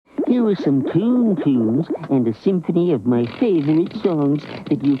Here are some tunes and a symphony of my favorite songs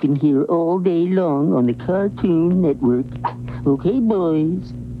that you can hear all day long on the Cartoon Network. Okay,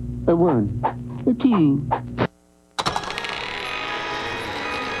 boys. A 1, a 2.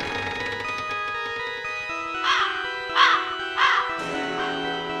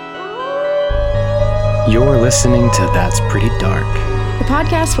 You're listening to That's Pretty Dark, the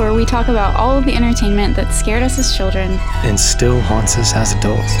podcast where we talk about all of the entertainment that scared us as children and still haunts us as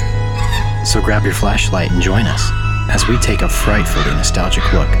adults. So grab your flashlight and join us as we take a frightfully nostalgic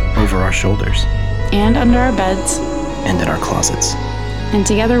look over our shoulders and under our beds and in our closets. And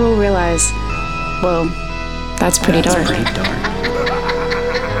together we'll realize, whoa, that's pretty dark. Pretty dark.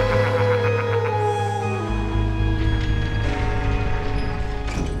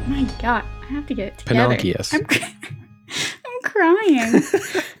 Oh my God, I have to get it together. Pinocchius. I'm crying.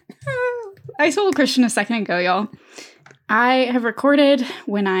 I told Christian a second ago, y'all. I have recorded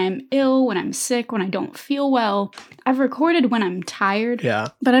when I'm ill, when I'm sick, when I don't feel well. I've recorded when I'm tired. Yeah.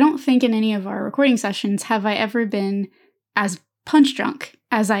 But I don't think in any of our recording sessions have I ever been as punch drunk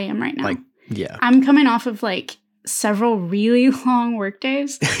as I am right now. Yeah. I'm coming off of several really long work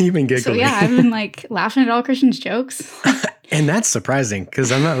days. You've been giggling. So yeah, I've been laughing at all Christian's jokes. And that's surprising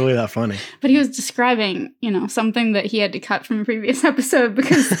because I'm not really that funny. But he was describing, something that he had to cut from a previous episode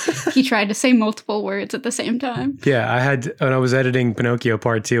because he tried to say multiple words at the same time. Yeah, when I was editing Pinocchio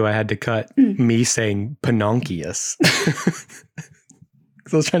Part 2, I had to cut me saying Pinocchius. Because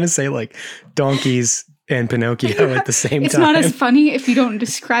I was trying to say donkeys and Pinocchio at the same time. It's not as funny if you don't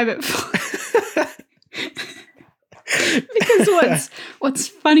describe it. Because what's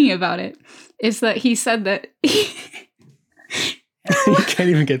funny about it is that he said that you can't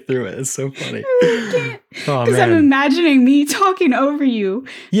even get through it. It's so funny. Oh, because I'm imagining me talking over you.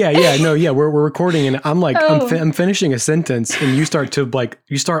 We're recording and I'm I'm finishing a sentence and you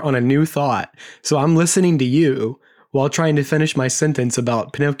start on a new thought. So I'm listening to you while trying to finish my sentence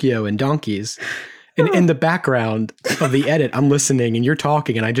about Pinocchio and donkeys. And in the background of the edit, I'm listening and you're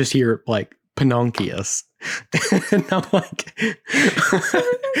talking and I just hear Pinocchius. And I'm like,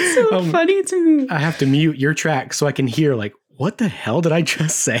 that's so funny to me. I have to mute your track so I can hear what the hell did I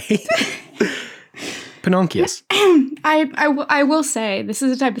just say? Pinocchius. I will say this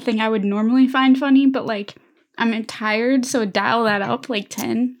is the type of thing I would normally find funny, but I'm tired, so dial that up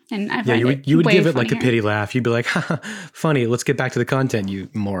 10, and I find you would give it funnier. a pity laugh. You'd be like, haha, funny. Let's get back to the content, you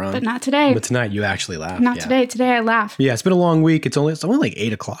moron. But not today. But tonight you actually laugh. Not today. Today I laugh. Yeah, it's been a long week. It's only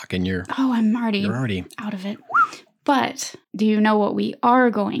 8:00, and you're already out of it. But do you know what we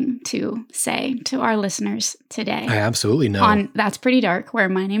are going to say to our listeners today? I absolutely know. On That's Pretty Dark, where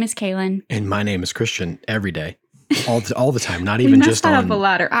my name is Kaylin. And my name is Christian every day. All the time. Not even just on... I messed that up a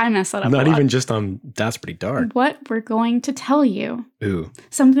lot. I messed that up a lot. Not even just on That's Pretty Dark. What we're going to tell you. Ooh.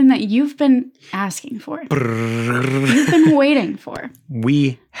 Something that you've been asking for. You've been waiting for.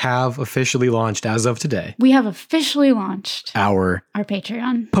 We have officially launched, as of today. We have officially launched our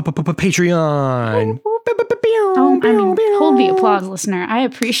Patreon. Patreon. Hold the applause, listener. I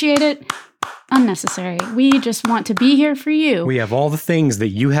appreciate it. Unnecessary. We just want to be here for you. We have all the things that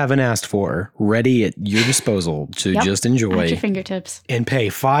you haven't asked for ready at your disposal to just enjoy. At your fingertips. And pay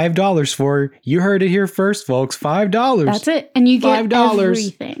 $5 for. You heard it here first, folks. $5. That's it. And you get $5.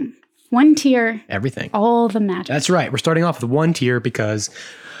 Everything. One tier. Everything. All the magic. That's right. We're starting off with one tier because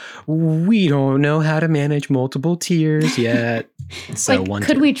we don't know how to manage multiple tiers yet. So one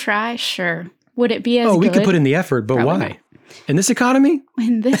could tier. We try? Sure. Would it be as good? Oh, we could put in the effort, but Probably why? Not. In this economy?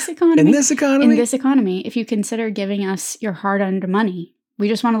 In this economy? In this economy? In this economy, if you consider giving us your hard-earned money, we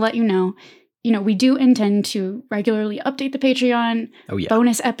just want to let you know, we do intend to regularly update the Patreon,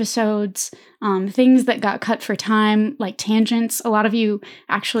 bonus episodes, things that got cut for time, like tangents. A lot of you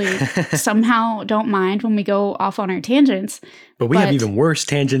actually somehow don't mind when we go off on our tangents. But we have even worse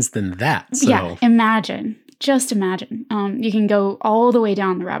tangents than that. So. Yeah, imagine. Just imagine. You can go all the way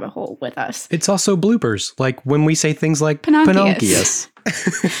down the rabbit hole with us. It's also bloopers, like when we say things like Pinocchius.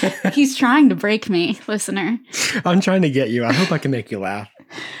 He's trying to break me, listener. I'm trying to get you. I hope I can make you laugh.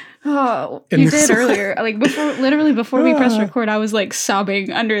 Oh, you did earlier. Before we pressed record, I was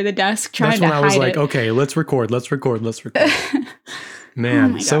sobbing under the desk trying to hide it. That's when I was like, okay, let's record.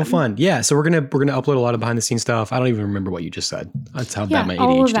 Man, so fun. Yeah, so we're gonna upload a lot of behind the scenes stuff. I don't even remember what you just said. That's how bad my ADHD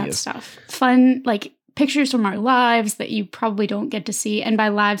all of that is. Stuff. Fun, pictures from our lives that you probably don't get to see. And by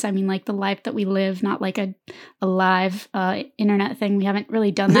lives, I mean the life that we live, not a live internet thing. We haven't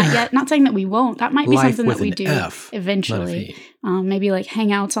really done that yet. Not saying that we won't. That might be life something that we do eventually. Maybe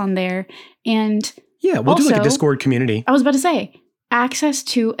hangouts on there. And yeah, we'll also do a Discord community. I was about to say, access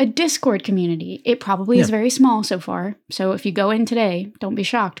to a Discord community. It probably is very small so far. So if you go in today, don't be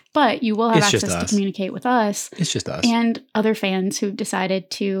shocked. But you will have access to communicate with us. It's just us. And other fans who've decided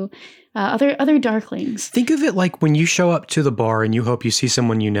to, other Darklings. Think of it like when you show up to the bar and you hope you see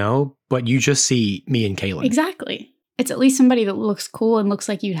someone you know, but you just see me and Kaylin. Exactly. It's at least somebody that looks cool and looks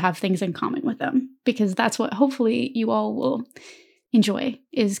like you have things in common with them. Because that's what hopefully you all will enjoy,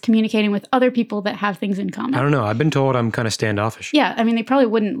 is communicating with other people that have things in common. I don't know. I've been told I'm kind of standoffish. Yeah, I mean, they probably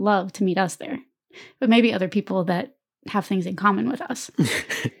wouldn't love to meet us there, but maybe other people that have things in common with us.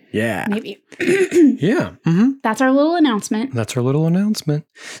 Yeah. Maybe. Yeah. Mm-hmm. That's our little announcement.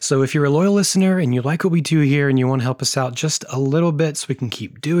 So if you're a loyal listener and you like what we do here and you want to help us out just a little bit so we can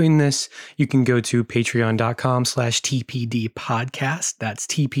keep doing this, you can go to patreon.com/TPD podcast. That's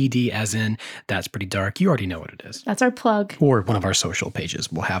TPD as in That's Pretty Dark. You already know what it is. That's our plug. Or one of our social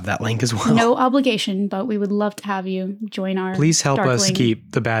pages. We'll have that link as well. No obligation, but we would love to have you join our Please help Darkling. us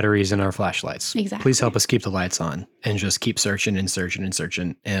keep the batteries in our flashlights. Exactly. Please help us keep the lights on and just keep searching and searching and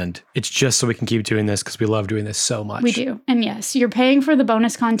searching. And it's just so we can keep doing this because we love doing this so much. We do. And yes, you're paying for the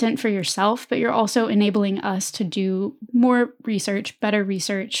bonus content for yourself, but you're also enabling us to do more research, better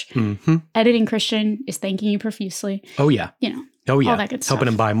research. Mm-hmm. Editing Christian is thanking you profusely. Oh, yeah. You know. Oh, yeah. All that good stuff. Helping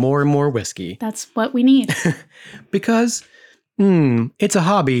him buy more and more whiskey. That's what we need. Because it's a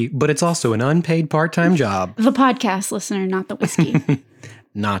hobby, but it's also an unpaid part-time job. The podcast listener, not the whiskey.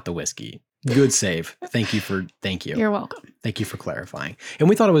 Not the whiskey. Good save. Thank you. You're welcome. Thank you for clarifying. And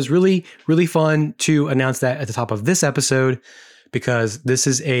we thought it was really, really fun to announce that at the top of this episode because this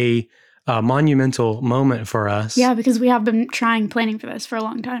is a monumental moment for us. Yeah, because we have been planning for this for a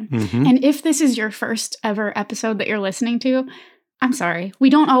long time. Mm-hmm. And if this is your first ever episode that you're listening to, I'm sorry.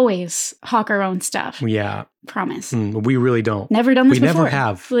 We don't always hawk our own stuff. Yeah. Promise. We really don't. Never done this before. We never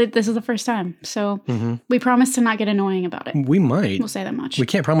have. This is the first time. So we promise to not get annoying about it. We might. We'll say that much. We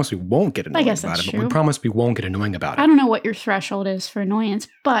can't promise we won't get annoying about it, true. but we promise we won't get annoying about it. I don't know what your threshold is for annoyance,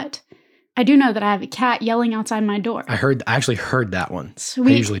 but I do know that I have a cat yelling outside my door. I actually heard that one.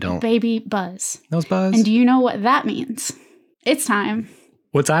 Sweet I usually don't. Baby Buzz. That was Buzz. And do you know what that means? It's time.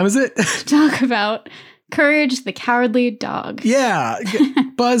 What time is it? To talk about Courage the Cowardly Dog. Yeah.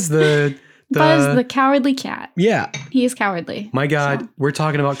 Buzz the cowardly cat. Yeah. He is cowardly. My God, we're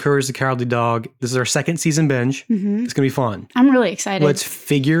talking about Courage the Cowardly Dog. This is our second season binge. Mm-hmm. It's going to be fun. I'm really excited. Let's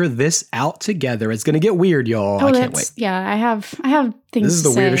figure this out together. It's going to get weird, y'all. I can't wait. Yeah, I have things This is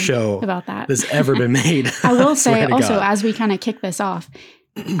the weirdest show about that that's ever been made. I will say also, as we kind of kick this off,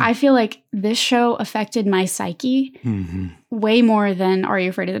 I feel like this show affected my psyche way more than Are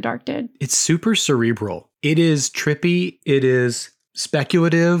You Afraid of the Dark did. It's super cerebral. It is trippy. It is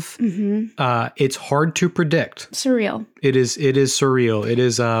speculative. It's hard to predict. Surreal. It is surreal. It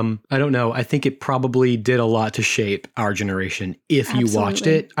is, I don't know. I think it probably did a lot to shape our generation. If you watched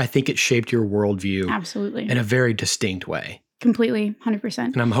it, I think it shaped your worldview. Absolutely. In a very distinct way. Completely, 100%.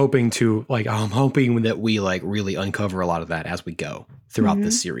 And I'm hoping that we really uncover a lot of that as we go throughout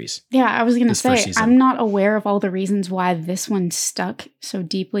this series. Yeah, I was going to say, I'm not aware of all the reasons why this one stuck so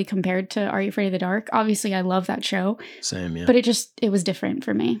deeply compared to Are You Afraid of the Dark? Obviously, I love that show. Same, yeah. But it was different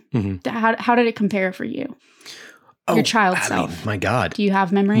for me. How did it compare for you? Your child self. My God. Do you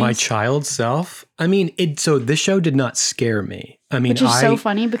have memories? My child self? I mean, so this show did not scare me. I mean, which is so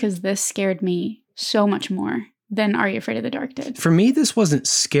funny because this scared me so much more than Are You Afraid of the Dark did. For me, this wasn't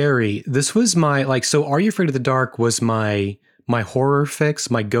scary. This was my, so Are You Afraid of the Dark was my horror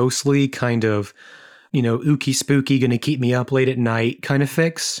fix, my ghostly kind of, ooky spooky, gonna keep me up late at night kind of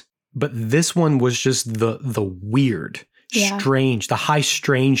fix. But this one was just the weird, strange, the high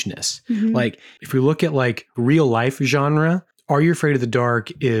strangeness. Like, if we look at real life genre, Are You Afraid of the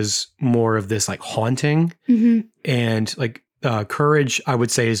Dark is more of this haunting and Courage, I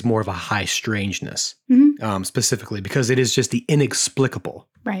would say, is more of a high strangeness, specifically because it is just the inexplicable,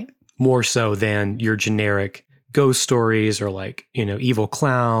 right? More so than your generic ghost stories or evil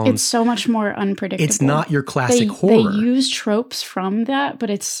clowns. It's so much more unpredictable. It's not your classic horror. They use tropes from that, but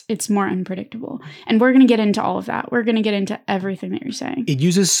it's more unpredictable. And we're going to get into all of that. We're going to get into everything that you're saying. It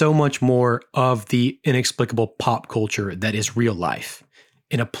uses so much more of the inexplicable pop culture that is real life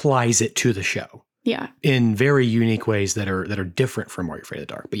and applies it to the show. Yeah. In very unique ways that are different from Are You Afraid of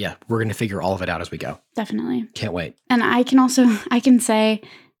the Dark. But yeah, we're going to figure all of it out as we go. Definitely. Can't wait. And I can say,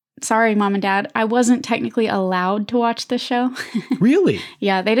 sorry, Mom and Dad, I wasn't technically allowed to watch this show. Really?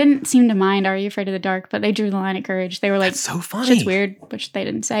 Yeah, they didn't seem to mind Are You Afraid of the Dark, but they drew the line at Courage. They were like, that's so funny. Shit's weird, which they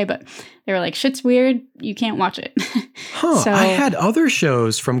didn't say, but they were like, shit's weird, you can't watch it. So, I had other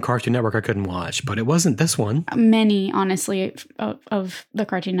shows from Cartoon Network I couldn't watch, but it wasn't this one. Many, honestly, of the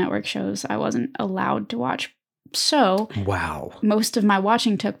Cartoon Network shows I wasn't allowed to watch So, wow. Most of my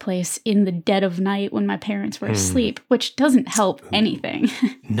watching took place in the dead of night when my parents were asleep, which doesn't help anything.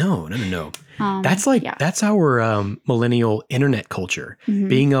 No. That's our millennial internet culture.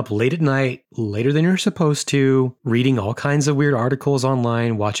 Being up late at night, later than you're supposed to, reading all kinds of weird articles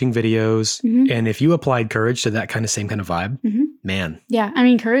online, watching videos. And if you applied Courage to that same kind of vibe, man. Yeah. I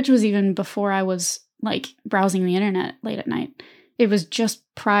mean, Courage was even before I was like browsing the internet late at night. It was just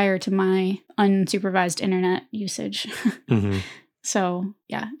prior to my unsupervised internet usage. So,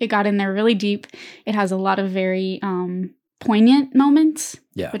 yeah, it got in there really deep. It has a lot of very poignant moments,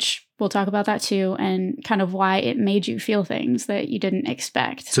 which we'll talk about that too, and kind of why it made you feel things that you didn't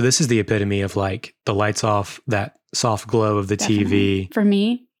expect. So this is the epitome of like the lights off, that soft glow of the TV. For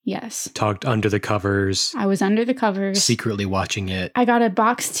me, yes. Tucked under the covers. I was under the covers. Secretly watching it. I got a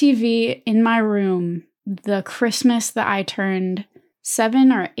box TV in my room the Christmas that I turned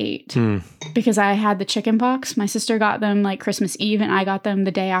 7 or 8 because I had the chicken pox. My sister got them like Christmas Eve and I got them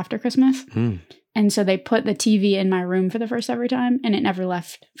the day after Christmas. And so they put the TV in my room for the first ever time and it never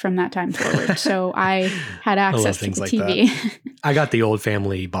left from that time forward. So I had access to the TV. I got the old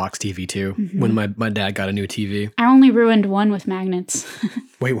family box TV too when my dad got a new TV. I only ruined one with magnets.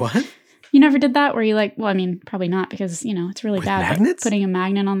 Wait, what? You never did that where you like, well, I mean, probably not because, it's really with bad. Magnets? Putting a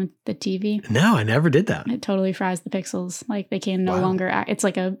magnet on the TV. No, I never did that. It totally fries the pixels. Like they can no longer, it's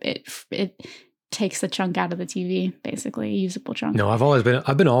like it takes the chunk out of the TV, basically, a usable chunk. No,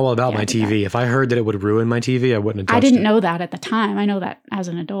 I've been all about my TV. If I heard that it would ruin my TV, I wouldn't have touched it. I didn't know that at the time. I know that as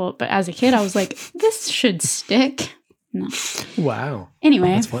an adult, but as a kid, I was like, this should stick. No. Wow. Anyway,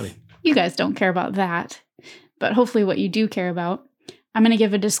 that's funny. You guys don't care about that, but hopefully what you do care about, I'm going to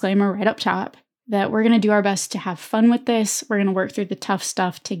give a disclaimer right up top that we're going to do our best to have fun with this. We're going to work through the tough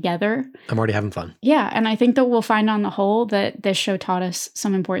stuff together. I'm already having fun. Yeah, and I think that we'll find on the whole that this show taught us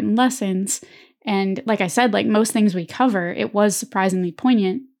some important lessons. And like I said, like most things we cover, it was surprisingly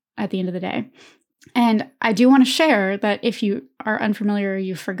poignant at the end of the day. And I do want to share that if you are unfamiliar or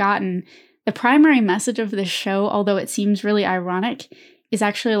you've forgotten, the primary message of this show, although it seems really ironic, is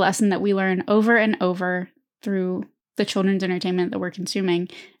actually a lesson that we learn over and over through the children's entertainment that we're consuming,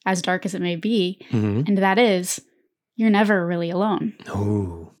 as dark as it may be. And that is, you're never really alone.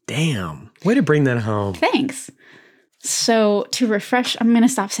 Oh, damn. Way to bring that home. Thanks. So to refresh, I'm going to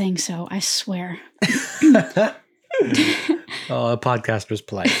stop saying so, I swear. A podcaster's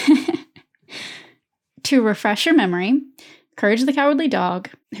play. To refresh your memory, Courage the Cowardly Dog,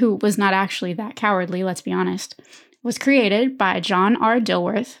 who was not actually that cowardly, let's be honest, was created by John R.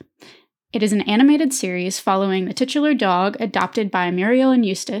 Dilworth. It is an animated series following the titular dog adopted by Muriel and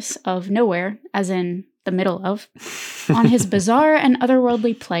Eustace of Nowhere, as in the middle of, on his bizarre and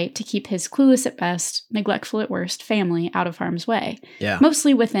otherworldly plight to keep his clueless at best, neglectful at worst family out of harm's way. Yeah.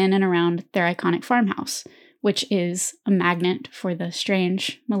 Mostly within and around their iconic farmhouse, which is a magnet for the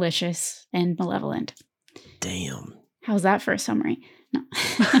strange, malicious, and malevolent. Damn. How's that for a summary? No.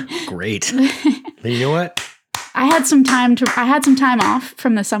 Great. You know what? I had some time off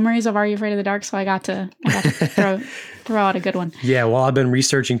from the summaries of Are You Afraid of the Dark, so I got to throw out a good one. Yeah, while I've been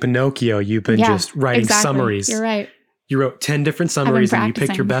researching Pinocchio, you've been just writing summaries. You're right. You wrote 10 different summaries and you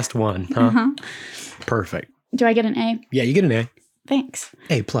picked your best one, huh? Perfect. Do I get an A? Yeah, you get an A. Thanks.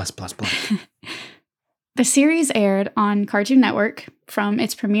 A+++. The series aired on Cartoon Network from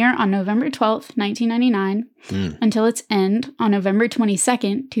its premiere on November 12th, 1999, until its end on November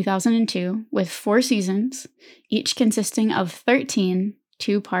 22nd, 2002, with 4 seasons, each consisting of 13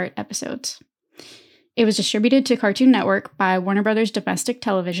 two-part episodes. It was distributed to Cartoon Network by Warner Brothers Domestic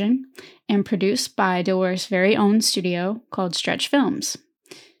Television and produced by Dilworth's very own studio called Stretch Films.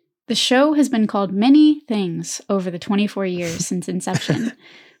 The show has been called many things over the 24 years since inception.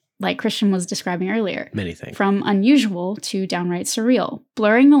 Like Christian was describing earlier. Many things. From unusual to downright surreal,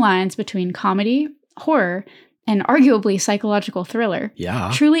 blurring the lines between comedy, horror, and arguably psychological thriller.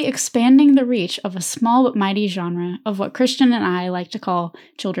 Yeah. Truly expanding the reach of a small but mighty genre of what Christian and I like to call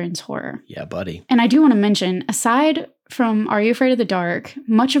children's horror. Yeah, buddy. And I do want to mention, aside from Are You Afraid of the Dark,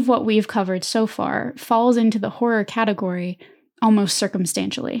 much of what we've covered so far falls into the horror category almost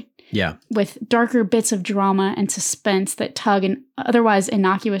circumstantially. Yeah. With darker bits of drama and suspense that tug an otherwise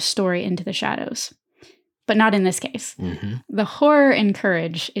innocuous story into the shadows. But not in this case. The horror in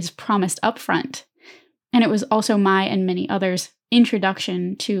Courage is promised up front. And it was also my and many others'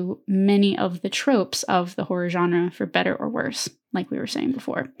 introduction to many of the tropes of the horror genre, for better or worse, like we were saying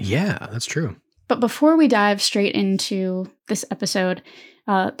before. Yeah, that's true. But before we dive straight into this episode,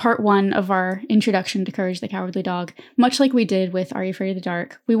 part 1 of our introduction to Courage the Cowardly Dog, much like we did with Are You Afraid of the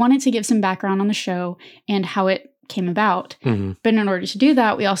Dark, we wanted to give some background on the show and how it came about. Mm-hmm. But in order to do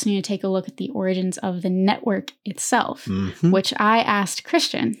that, we also need to take a look at the origins of the network itself, which I asked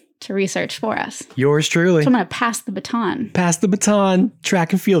Christian to research for us. Yours truly. So I'm going to pass the baton. Pass the baton.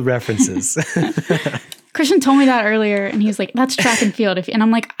 Track and field references. Christian told me that earlier, and he's like, "That's track and field." And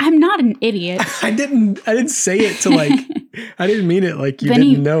I'm like, "I'm not an idiot." I didn't say it to like. I didn't mean it like you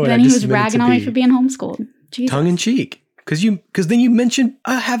didn't know it. Then he was ragging on me for being homeschooled. Jesus. Tongue in cheek, because then you mentioned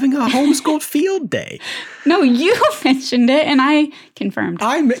having a homeschooled field day. No, you mentioned it, and I confirmed.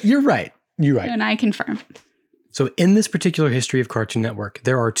 You're right. You're right. And I confirmed. So in this particular history of Cartoon Network,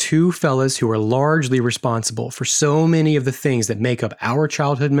 there are two fellas who are largely responsible for so many of the things that make up our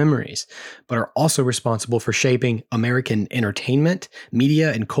childhood memories, but are also responsible for shaping American entertainment,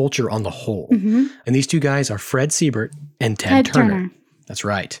 media, and culture on the whole. And these two guys are Fred Siebert and Ted Turner. That's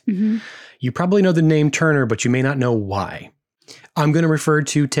right. You probably know the name Turner, but you may not know why. I'm going to refer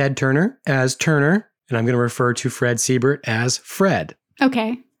to Ted Turner as Turner, and I'm going to refer to Fred Siebert as Fred.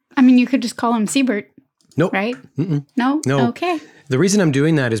 Okay. I mean, you could just call him Siebert. Nope. Right? Mm-mm. No? Okay. The reason I'm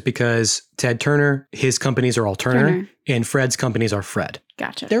doing that is because Ted Turner, his companies are all Turner. And Fred's companies are Fred.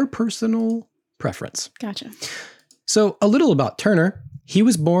 Gotcha. Their personal preference. Gotcha. So a little about Turner. He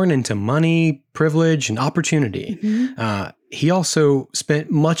was born into money, privilege, and opportunity. He also spent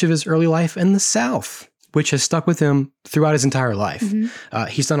much of his early life in the South, which has stuck with him throughout his entire life.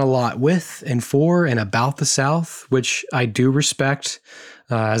 He's done a lot with and for and about the South, which I do respect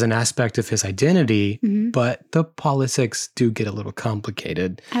as an aspect of his identity, but the politics do get a little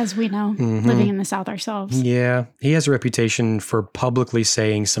complicated. As we know, living in the South ourselves. Yeah, he has a reputation for publicly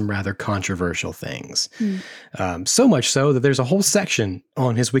saying some rather controversial things. So much so that there's a whole section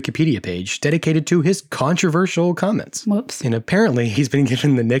on his Wikipedia page dedicated to his controversial comments. Whoops. And apparently he's been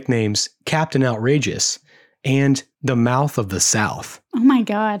given the nicknames Captain Outrageous and the Mouth of the South. Oh my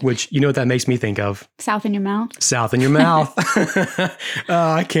God. Which, you know what that makes me think of? South in your mouth? South in your mouth.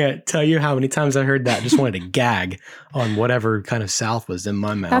 I can't tell you how many times I heard that. Just wanted to gag on whatever kind of South was in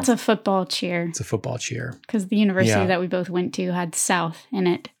my mouth. That's a football cheer. It's a football cheer. Because the university that we both went to had South in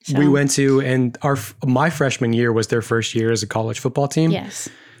it. So. We went to, and my freshman year was their first year as a college football team. Yes.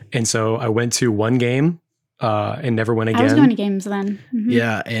 And so I went to one game and never went again. I was going to games then.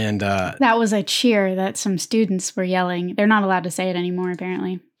 Yeah, and that was a cheer that some students were yelling. They're not allowed to say it anymore,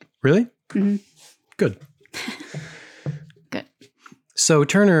 apparently. Really? Good. Good. So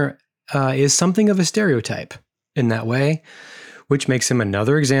Turner is something of a stereotype in that way, which makes him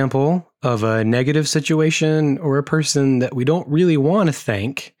another example of a negative situation or a person that we don't really want to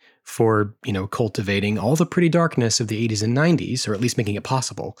thank for, cultivating all the pretty darkness of the 80s and 90s, or at least making it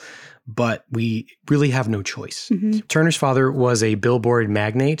possible. But we really have no choice. Turner's father was a billboard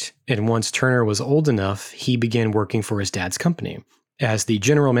magnate, and once Turner was old enough, he began working for his dad's company as the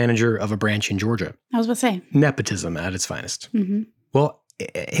general manager of a branch in Georgia. I was about to say. Nepotism at its finest. Well,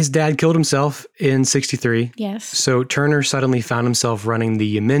 his dad killed himself in 1963. Yes. So Turner suddenly found himself running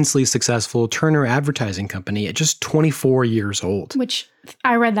the immensely successful Turner Advertising Company at just 24 years old. Which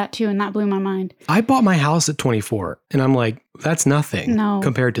I read that too, and that blew my mind. I bought my house at 24, and I'm like, that's nothing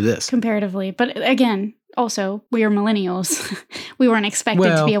compared to this. Comparatively. But again, also, we are millennials. We weren't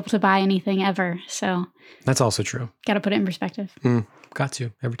expected to be able to buy anything ever. So that's also true. Got to put it in perspective. Got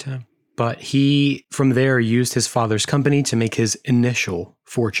to, every time. But he, from there, used his father's company to make his initial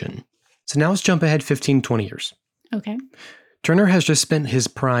fortune. So now let's jump ahead 15, 20 years. Okay. Turner has just spent his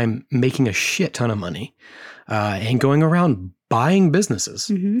prime making a shit ton of money and going around buying businesses.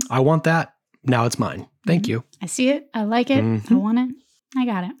 I want that. Now it's mine. Thank you. I see it. I like it. I want it. I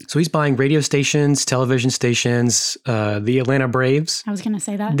got it. So he's buying radio stations, television stations, the Atlanta Braves. I was going to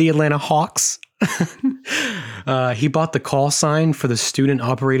say that. The Atlanta Hawks. He bought the call sign for the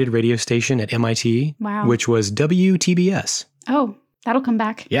student-operated radio station at MIT, which was WTBS. Oh, that'll come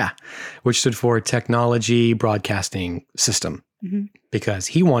back. Yeah, which stood for Technology Broadcasting System, because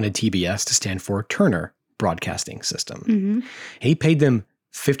he wanted TBS to stand for Turner Broadcasting System. He paid them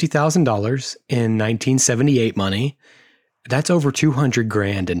 $50,000 in 1978 money. That's over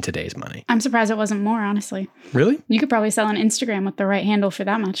 $200,000 in today's money. I'm surprised it wasn't more, honestly. Really? You could probably sell on Instagram with the right handle for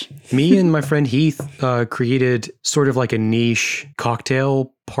that much. Me and my friend Heath created sort of like a niche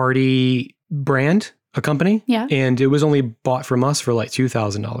cocktail party brand, a company. Yeah. And it was only bought from us for like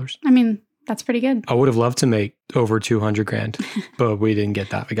 $2,000. I mean, that's pretty good. I would have loved to make over $200,000, but we didn't get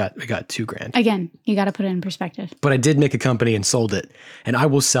that. We got $2,000. Again, you got to put it in perspective. But I did make a company and sold it, and I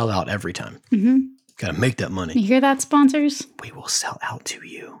will sell out every time. Got to make that money. You hear that, sponsors? We will sell out to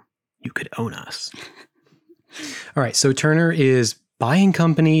you. You could own us. All right. So Turner is buying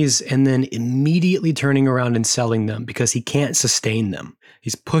companies and then immediately turning around and selling them because he can't sustain them.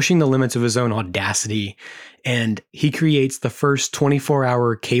 He's pushing the limits of his own audacity, and he creates the first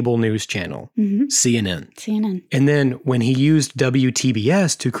 24-hour cable news channel, CNN. CNN. And then when he used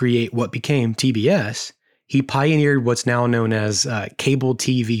WTBS to create what became TBS, he pioneered what's now known as cable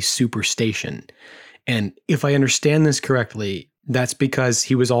TV superstation. And if I understand this correctly, that's because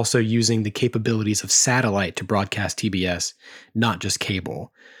he was also using the capabilities of satellite to broadcast TBS, not just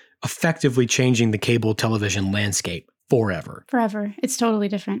cable, effectively changing the cable television landscape forever. Forever. It's totally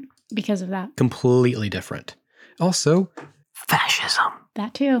different because of that. Completely different. Also, fascism.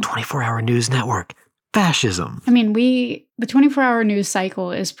 That too. 24-hour news network. Fascism. I mean, the 24-hour news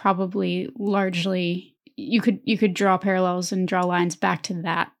cycle is probably largely, you could draw parallels and draw lines back to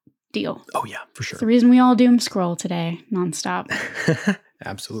that deal. Oh yeah, for sure. It's the reason we all doom scroll today, nonstop.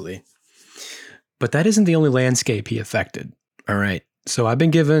 Absolutely. But that isn't the only landscape he affected. All right. So I've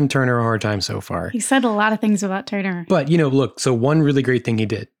been giving Turner a hard time so far. He said a lot of things about Turner. But, look, so one really great thing he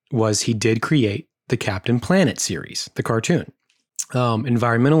did was he did create the Captain Planet series, the cartoon.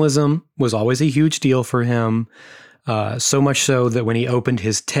 Environmentalism was always a huge deal for him. So much so that when he opened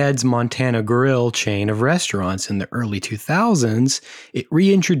his Ted's Montana Grill chain of restaurants in the early 2000s, it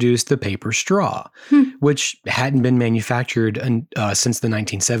reintroduced the paper straw, which hadn't been manufactured since the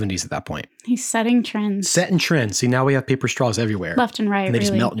 1970s at that point. He's setting trends. Setting trends. See, now we have paper straws everywhere. Left and right, and they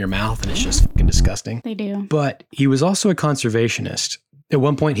really. just melt in your mouth, and it's just fucking disgusting. They do. But he was also a conservationist. At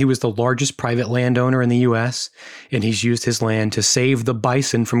one point, he was the largest private landowner in the U.S., and he's used his land to save the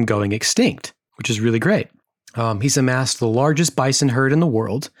bison from going extinct, which is really great. He's amassed the largest bison herd in the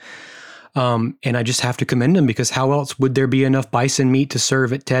world. And I just have to commend him because how else would there be enough bison meat to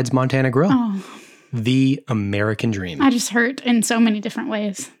serve at Ted's Montana Grill? Oh. The American dream. I just hurt in so many different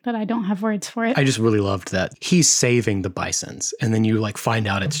ways that I don't have words for it. I just really loved that. He's saving the bisons. And then you find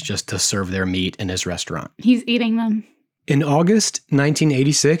out it's just to serve their meat in his restaurant. He's eating them. In August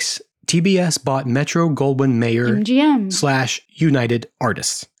 1986, TBS bought Metro-Goldwyn-Mayer MGM / United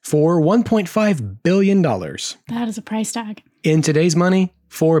Artists for $1.5 billion. That is a price tag. In today's money,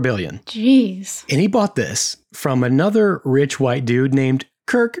 $4 billion. Jeez. And he bought this from another rich white dude named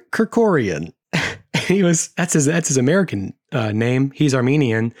Kirk Kerkorian. That's his American name. He's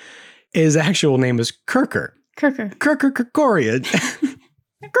Armenian. His actual name is Kirker. Kerkorian.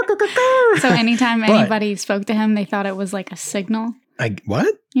 So anytime anybody spoke to him, they thought it was like a signal. What?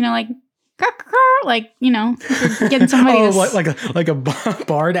 Like, getting somebody like a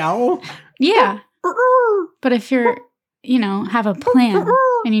barred owl? Yeah. But if you're, have a plan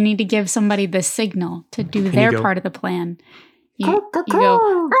and you need to give somebody the signal to do their part of the plan, you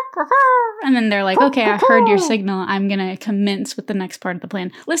go, and then they're like, okay, I heard your signal. I'm going to commence with the next part of the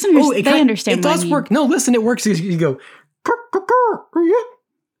plan. Listeners, they understand what I mean. It does work. No, listen, it works. You go, Kerkorian.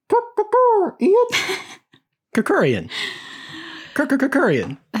 Kerkorian.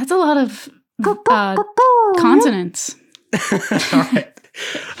 That's a lot of consonants. All right.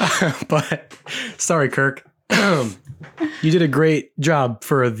 But sorry, Kirk. You did a great job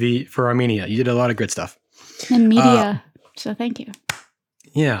for Armenia. You did a lot of good stuff. And media. So thank you.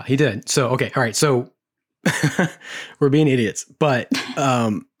 Yeah, he did. So, okay. All right. So we're being idiots. But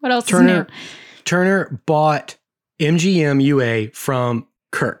what else is new? Turner bought MGM UA from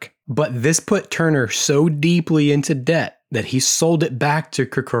Kirk. But this put Turner so deeply into debt that he sold it back to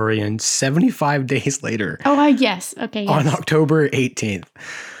Kerkorian 75 days later. Oh, yes. Okay. Yes. On October 18th.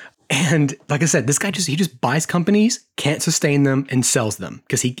 And like I said, this guy he just buys companies, can't sustain them, and sells them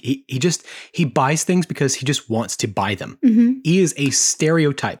because he buys things because he just wants to buy them. Mm-hmm. He is a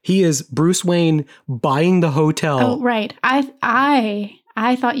stereotype. He is Bruce Wayne buying the hotel. Oh, right.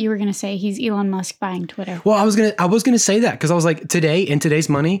 I thought you were going to say he's Elon Musk buying Twitter. Well, I was gonna say that because I was like, in today's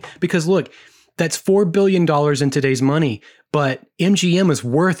money, because look, that's $4 billion in today's money, but MGM is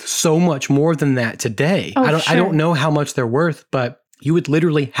worth so much more than that today. Oh, I don't know how much they're worth, but you would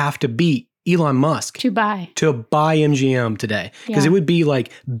literally have to be Elon Musk to buy MGM today because it would be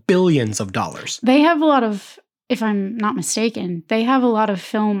like billions of dollars. They have a lot of, if I'm not mistaken, they have a lot of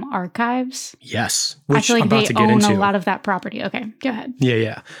film archives. Yes, which I'm about to get into. They own a lot of that property. Okay, go ahead.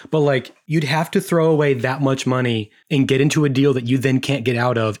 Yeah. But you'd have to throw away that much money and get into a deal that you then can't get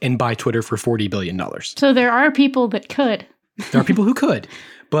out of and buy Twitter for $40 billion. So there are people that could. There are people who could.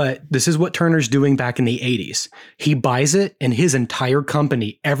 But this is what Turner's doing back in the 80s. He buys it and his entire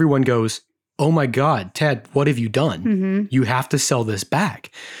company, everyone goes, oh my God, Ted, what have you done? Mm-hmm. You have to sell this back.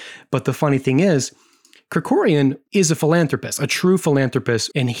 But the funny thing is, Kerkorian is a philanthropist, a true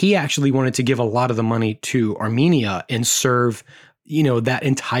philanthropist, and he actually wanted to give a lot of the money to Armenia and serve, that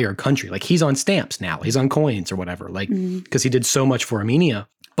entire country. Like he's on stamps now, he's on coins or whatever, because he did so much for Armenia.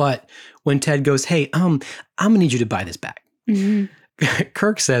 But when Ted goes, hey, I'm gonna need you to buy this back. Mm-hmm.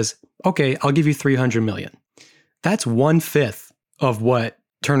 Kirk says, okay, I'll give you $300 million. That's 1/5 of what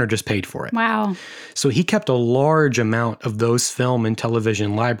Turner just paid for it. Wow. So he kept a large amount of those film and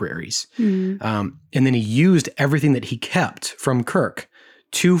television libraries. And then he used everything that he kept from Kirk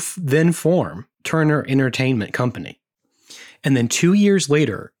to then form Turner Entertainment Company. And then 2 years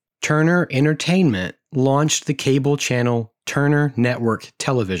later, Turner Entertainment launched the cable channel Turner Network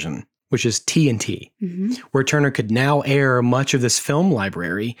Television, which is TNT, where Turner could now air much of this film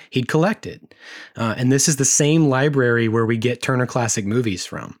library he'd collected. And this is the same library where we get Turner Classic Movies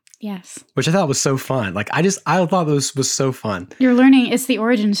from. Yes. Which I thought was so fun. Like, I thought this was so fun. You're learning, it's the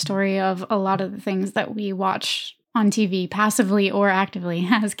origin story of a lot of the things that we watch on TV, passively or actively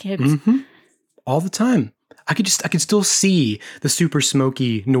as kids. All the time. I could still see the super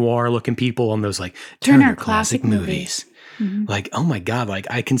smoky noir looking people on those like Turner Classic Movies. Like, oh my God, like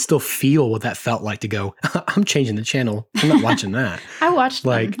I can still feel what that felt like to go, I'm changing the channel. I'm not watching that. I watched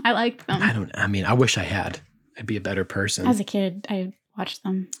them. I liked them. I wish I had. I'd be a better person. As a kid, I watched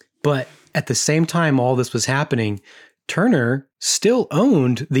them. But at the same time all this was happening, Turner still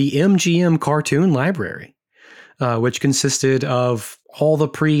owned the MGM cartoon library, which consisted of all the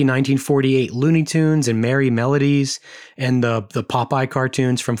pre-1948 Looney Tunes and Merry Melodies and the Popeye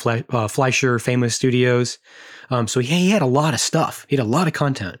cartoons from Fleischer Famous Studios. So he had a lot of stuff. He had a lot of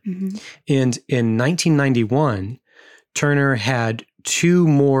content. And in 1991, Turner had 2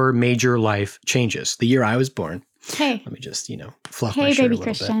 more major life changes. The year I was born. Hey. Let me just, fluff my shirt a little bit. Hey, baby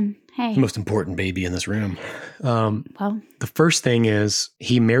Christian. Hey. The most important baby in this room. Well. The first thing is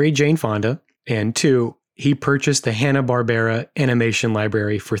he married Jane Fonda. And 2, he purchased the Hanna-Barbera Animation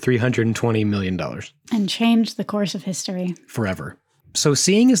Library for $320 million. And changed the course of history. Forever. So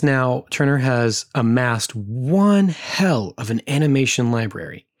seeing as now Turner has amassed one hell of an animation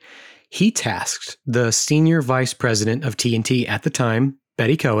library, he tasked the senior vice president of TNT at the time,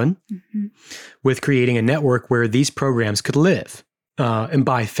 Betty Cohen, with creating a network where these programs could live. And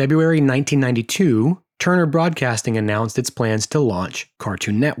by February 1992, Turner Broadcasting announced its plans to launch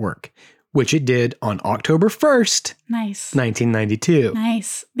Cartoon Network, which it did on October 1st, 1992.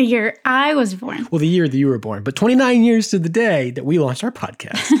 Nice. The year I was born. Well, the year that you were born, but 29 years to the day that we launched our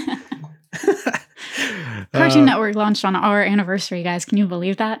podcast. Cartoon Network launched on our anniversary, guys. Can you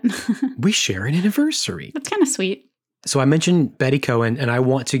believe that? We share an anniversary. That's kind of sweet. So I mentioned Betty Cohen, and I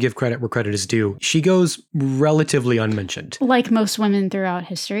want to give credit where credit is due. She goes relatively unmentioned. Like most women throughout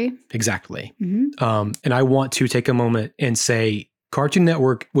history. Exactly. And I want to take a moment and say, Cartoon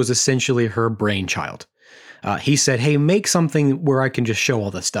Network was essentially her brainchild. He said, hey, make something where I can just show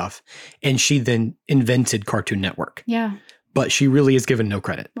all this stuff. And she then invented Cartoon Network. Yeah. But she really is given no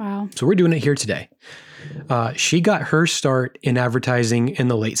credit. Wow. So we're doing it here today. She got her start in advertising in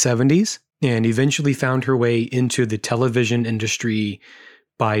the late 70s and eventually found her way into the television industry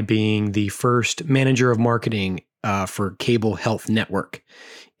by being the first manager of marketing for Cable Health Network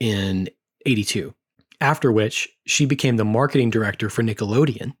in 82. After which she became the marketing director for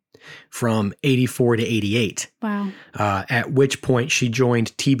Nickelodeon from 84 to 88. Wow. At which point she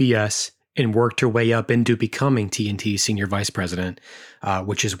joined TBS and worked her way up into becoming TNT's senior vice president,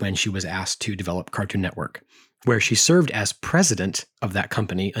 which is when she was asked to develop Cartoon Network, where she served as president of that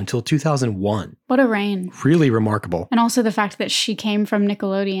company until 2001. What a reign. Really remarkable. And also the fact that she came from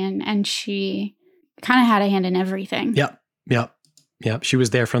Nickelodeon and she kind of had a hand in everything. Yep. She was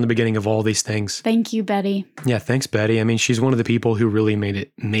there from the beginning of all these things. Thank you, Betty. Yeah, thanks, Betty. I mean, she's one of the people who really made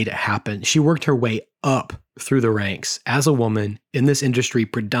it happen. She worked her way up through the ranks as a woman in this industry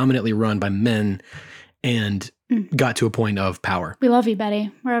predominantly run by men and got to a point of power. We love you,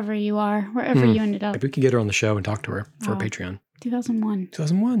 Betty, wherever you are, wherever you ended up. Maybe we could get her on the show and talk to her for a Patreon.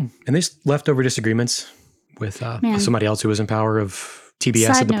 2001. And there's leftover disagreements with somebody else who was in power of TBS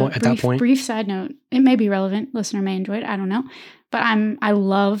at that point. Brief side note. It may be relevant. Listener may enjoy it. I don't know. But I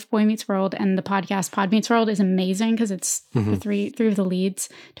love Boy Meets World, and the podcast Pod Meets World is amazing because it's the three of the leads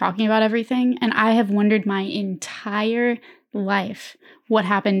talking about everything. And I have wondered my entire life what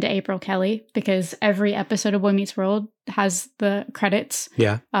happened to April Kelly, because every episode of Boy Meets World has the credits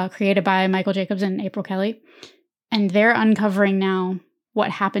created by Michael Jacobs and April Kelly. And they're uncovering now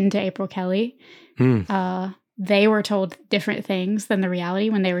what happened to April Kelly. They were told different things than the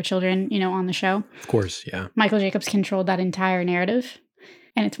reality when they were children, on the show. Of course, yeah. Michael Jacobs controlled that entire narrative,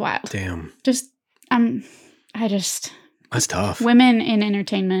 and it's wild. Damn. That's tough. Women in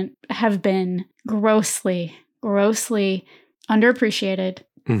entertainment have been grossly underappreciated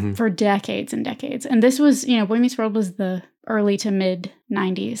for decades and decades. And this was, Boy Meets World was the early to mid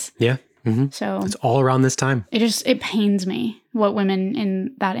 90s. Yeah. So it's all around this time. It pains me what women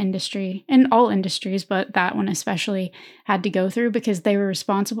in that industry, in all industries, but that one especially, had to go through because they were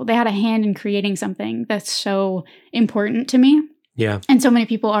responsible. They had a hand in creating something that's so important to me. Yeah. And so many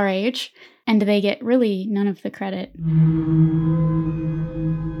people our age, and they get really none of the credit.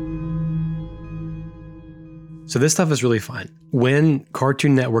 So this stuff is really fun. When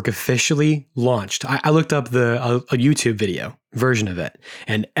Cartoon Network officially launched, I looked up a YouTube video version of it,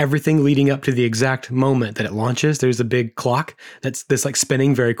 and everything leading up to the exact moment that it launches, there's a big clock that's like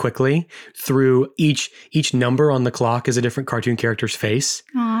spinning very quickly through each number on the clock is a different cartoon character's face.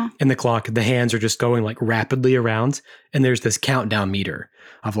 Aww. And the hands are just going like rapidly around. And there's this countdown meter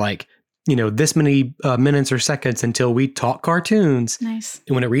of like, this many minutes or seconds until we talk cartoons. Nice.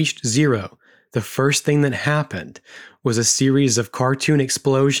 And when it reached 0, the first thing that happened was a series of cartoon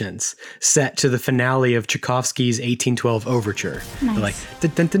explosions set to the finale of Tchaikovsky's 1812 Overture. Nice. Like,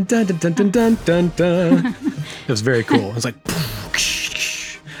 dun, dun, dun, dun, dun, dun, dun, dun, dun. It was very cool. It was like,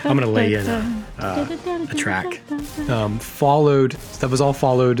 I'm going to lay in a track. That was all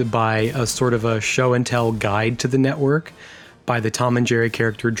followed by a sort of a show and tell guide to the network by the Tom and Jerry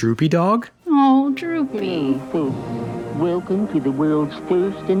character Droopy Dog. Oh, Droopy. Hey, folks. Welcome to the world's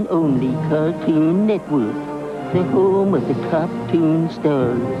first and only Cartoon Network, the home of the cartoon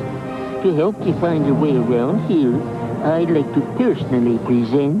stars. To help you find your way around here, I'd like to personally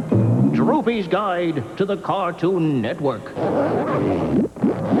present Droopy's Guide to the Cartoon Network.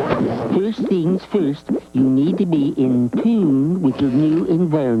 First things first, you need to be in tune with your new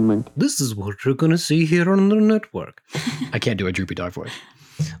environment. This is what you're going to see here on the network. I can't do a Droopy Dog voice.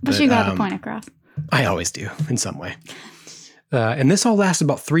 But you got the point across. I always do, in some way. And this all lasts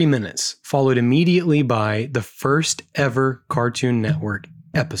about 3 minutes, followed immediately by the first ever Cartoon Network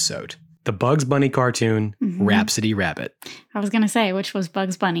episode. The Bugs Bunny cartoon, Rhapsody Rabbit. I was going to say, which was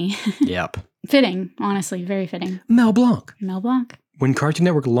Bugs Bunny. Yep. Fitting, honestly, very fitting. Mel Blanc. Mel Blanc. When Cartoon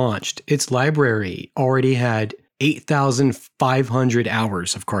Network launched, its library already had 8,500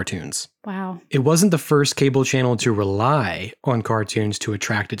 hours of cartoons. Wow. It wasn't the first cable channel to rely on cartoons to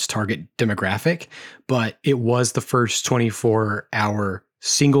attract its target demographic, but it was the first 24-hour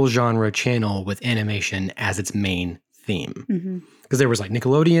single genre channel with animation as its main theme. Because there was like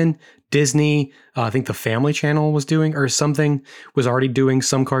Nickelodeon, Disney, I think the Family Channel was already doing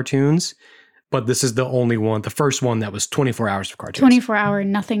some cartoons. But this is the only one, the first one that was 24 hours of cartoons. 24-hour,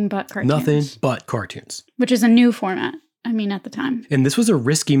 nothing but cartoons. Nothing but cartoons. Which is a new format, at the time. And this was a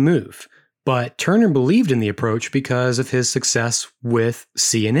risky move. But Turner believed in the approach because of his success with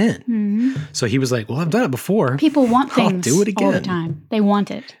CNN. So he was like, well, I've done it before. People want things I'll do it again. All the time. They want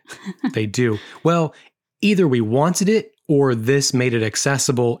it. They do. Well, either we wanted it or this made it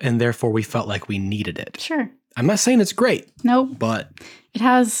accessible and therefore we felt like we needed it. Sure. I'm not saying it's great. Nope. But it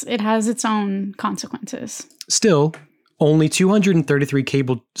has its own consequences. Still, only 233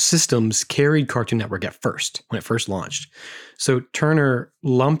 cable systems carried Cartoon Network at first, when it first launched. So Turner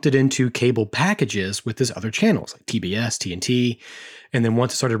lumped it into cable packages with his other channels, like TBS, TNT, and then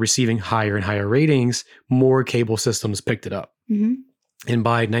once it started receiving higher and higher ratings, more cable systems picked it up. And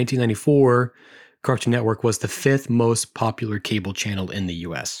by 1994, Cartoon Network was the 5th most popular cable channel in the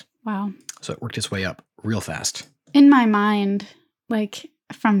US. Wow. So it worked its way up real fast. In my mind, like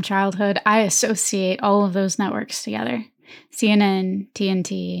from childhood, I associate all of those networks together. CNN,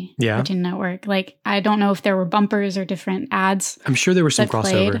 TNT, Cartoon Network. Like, I don't know if there were bumpers or different ads. I'm sure there was some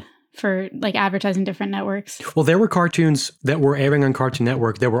crossover. For like advertising different networks. Well, there were cartoons that were airing on Cartoon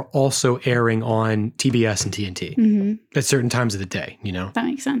Network that were also airing on TBS and TNT at certain times of the day, That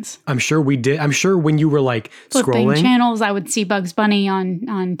makes sense. I'm sure we did. I'm sure when you were like flipping scrolling channels, I would see Bugs Bunny on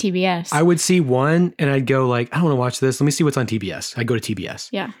TBS. I would see one and I'd go like, I don't want to watch this. Let me see what's on TBS. I'd go to TBS.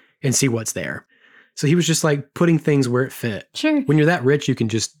 Yeah. And see what's there. So he was just like putting things where it fit. Sure. When you're that rich, you can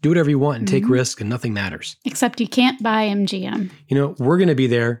just do whatever you want and take risks and nothing matters. Except you can't buy MGM. We're going to be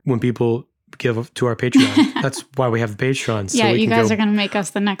there when people give to our Patreon. That's why we have the Patreon. So you guys are going to make us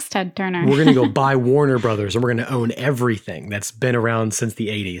the next Ted Turner. We're going to go buy Warner Brothers and we're going to own everything that's been around since the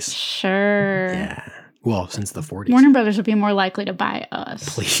 80s. Sure. Yeah. Well, since the 40s. Warner Brothers would be more likely to buy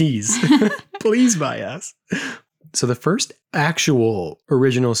us. Please. Please buy us. So the first actual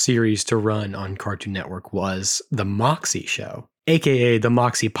original series to run on Cartoon Network was The Moxie Show, a.k.a. The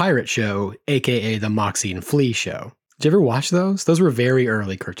Moxie Pirate Show, a.k.a. The Moxie and Flea Show. Did you ever watch those? Those were very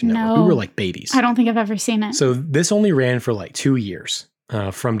early Cartoon Network. We were like babies. I don't think I've ever seen it. So this only ran for like 2 years,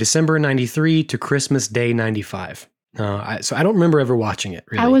 from December 93 to Christmas Day 95. So I don't remember ever watching it,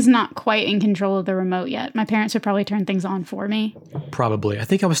 really. I was not quite in control of the remote yet. My parents would probably turn things on for me. Probably. I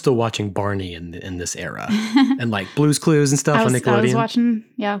think I was still watching Barney in this era. And like Blue's Clues and stuff on Nickelodeon. I was watching,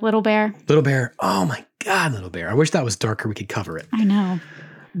 Little Bear. Little Bear. Oh my God, Little Bear. I wish that was darker. We could cover it. I know.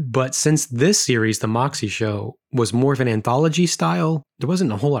 But since this series, The Moxie Show, was more of an anthology style, there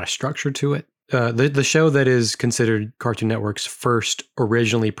wasn't a whole lot of structure to it. The show that is considered Cartoon Network's first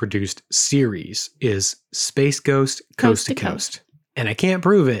originally produced series is Space Ghost Coast to Coast. And I can't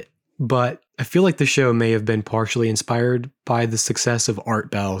prove it, but I feel like the show may have been partially inspired by the success of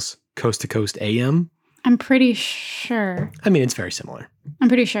Art Bell's Coast to Coast AM. I'm pretty sure. I mean, it's very similar. I'm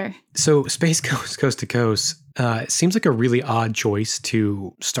pretty sure. So Space Ghost Coast to Coast seems like a really odd choice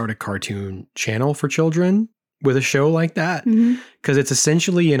to start a cartoon channel for children with a show like that, because it's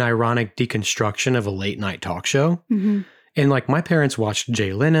essentially an ironic deconstruction of a late night talk show. And like my parents watched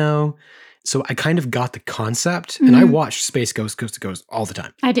Jay Leno, so I kind of got the concept, and I watched Space Ghost Coast to Coast all the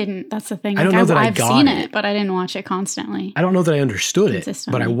time. I didn't. That's the thing. I don't know that I got I've seen it, but I didn't watch it constantly. I don't know that I understood it,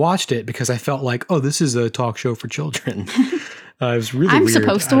 but I watched it because I felt like, oh, this is a talk show for children. It was really I'm weird.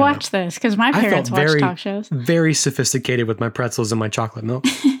 supposed to watch this because my parents watch talk shows. Very sophisticated with my pretzels and my chocolate milk.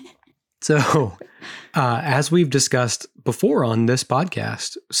 So, as we've discussed before on this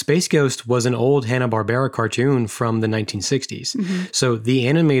podcast, Space Ghost was an old Hanna-Barbera cartoon from the 1960s. So the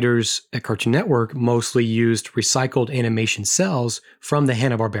animators at Cartoon Network mostly used recycled animation cells from the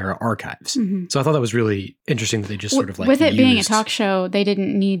Hanna-Barbera archives. So I thought that was really interesting that they just sort of like with it being a talk show, they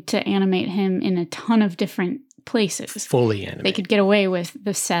didn't need to animate him in a ton of different places. Fully animated. They could get away with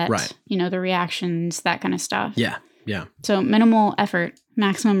the set, right. The reactions, that kind of stuff. Yeah. So minimal effort,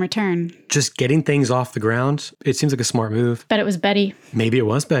 maximum return. Just getting things off the ground, it seems like a smart move. Bet it was Betty. Maybe it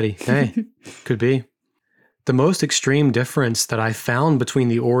was Betty. Hey, could be. The most extreme difference that I found between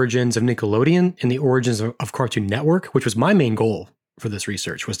the origins of Nickelodeon and the origins of Cartoon Network, which was my main goal for this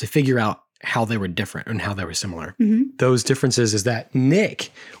research, was to figure out how they were different and how they were similar. Those differences is that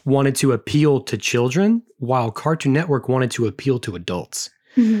Nick wanted to appeal to children while Cartoon Network wanted to appeal to adults.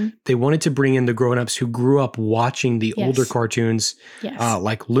 They wanted to bring in the grown-ups who grew up watching the older cartoons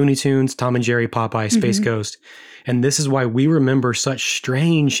like Looney Tunes, Tom and Jerry, Popeye, Space Ghost. And this is why we remember such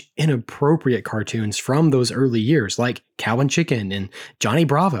strange, inappropriate cartoons from those early years, like Cow and Chicken and Johnny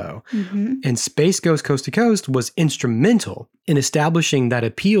Bravo. And Space Ghost Coast to Coast was instrumental in establishing that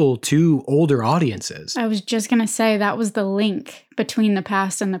appeal to older audiences. I was just going to say that was the link between the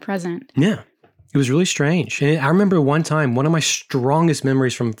past and the present. Yeah. It was really strange. And I remember one time, one of my strongest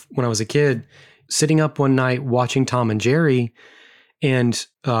memories from when I was a kid, sitting up one night watching Tom and Jerry, and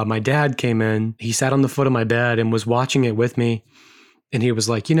my dad came in. He sat on the foot of my bed and was watching it with me. And he was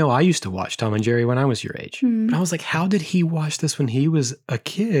like, I used to watch Tom and Jerry when I was your age. But I was like, how did he watch this when he was a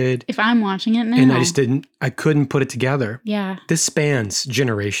kid? If I'm watching it now. And I couldn't put it together. Yeah. This spans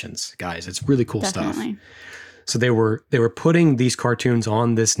generations, guys. It's really cool Definitely. stuff. So they were putting these cartoons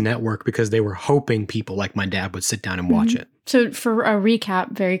on this network because they were hoping people like my dad would sit down and watch it. So for a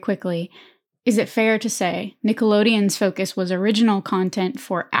recap very quickly, is it fair to say Nickelodeon's focus was original content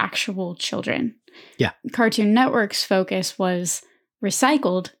for actual children? Yeah. Cartoon Network's focus was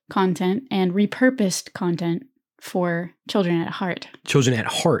recycled content and repurposed content for children at heart. Children at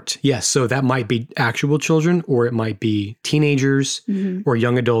heart, yes. So that might be actual children, or it might be teenagers, or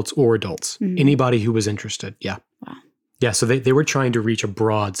young adults, or adults. Anybody who was interested, yeah. Wow. Yeah, so they were trying to reach a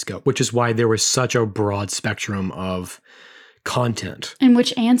broad scope, which is why there was such a broad spectrum of content. And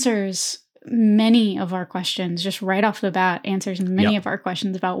which answers many of our questions, just right off the bat, answers many of our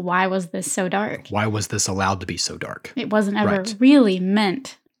questions about why was this so dark? Why was this allowed to be so dark? It wasn't ever really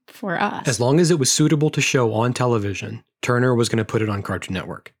meant for us. As long as it was suitable to show on television, Turner was going to put it on Cartoon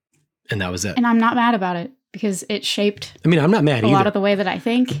Network. And that was it. And I'm not mad about it because it shaped I'm not mad a either. lot of the way that I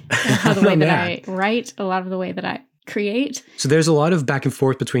think, a lot of the way that I write, a lot of the way that I create. So there's a lot of back and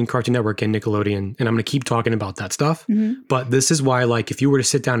forth between Cartoon Network and Nickelodeon, and I'm going to keep talking about that stuff. But this is why, like, if you were to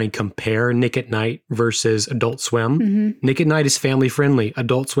sit down and compare Nick at Night versus Adult Swim, Nick at Night is family friendly.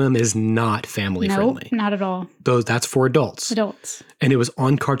 Adult Swim is not family friendly. Nope, not at all. That's for adults. Adults. And it was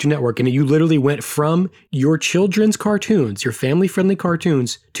on Cartoon Network, and you literally went from your children's cartoons, your family friendly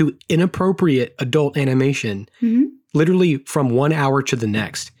cartoons, to inappropriate adult animation, literally from 1 hour to the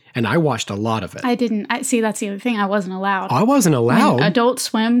next. And I watched a lot of it. I didn't. See, that's the other thing. I wasn't allowed. I wasn't allowed. When Adult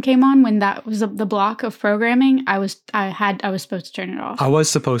Swim came on, when that was the block of programming, I was supposed to turn it off. I was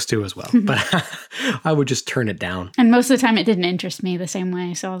supposed to as well, but I would just turn it down. And most of the time, it didn't interest me the same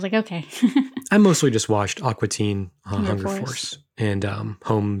way. So I was like, okay. I mostly just watched Aqua Teen, Hunger Force, and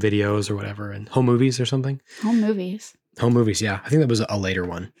home videos or whatever, and home movies or something. Home movies. Home movies, yeah. I think that was a later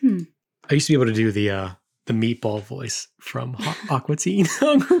one. I used to be able to do the the meatball voice from Aqua Teen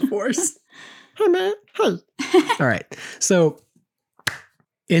Hunger Force. Hey, man. Hey. All right. So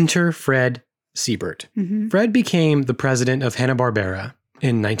enter Fred Siebert. Mm-hmm. Fred became the president of Hanna-Barbera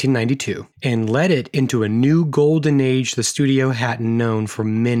in 1992 and led it into a new golden age the studio hadn't known for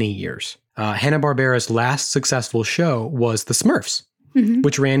many years. Hanna-Barbera's last successful show was The Smurfs,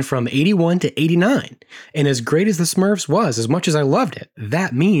 which ran from 81 to 89. And as great as The Smurfs was, as much as I loved it,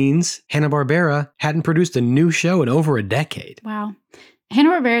 that means Hanna-Barbera hadn't produced a new show in over a decade. Wow.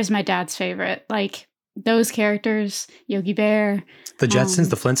 Hanna-Barbera is my dad's favorite. Like, those characters, Yogi Bear. The Jetsons,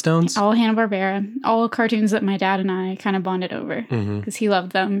 the Flintstones. All Hanna-Barbera. All cartoons that my dad and I kind of bonded over. Because he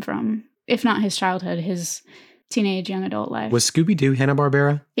loved them from, if not his childhood, his teenage, young adult life. Was Scooby-Doo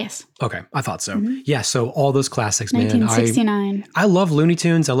Hanna-Barbera? Yes. Okay, I thought so. Yeah, so all those classics, man. 1969. I love Looney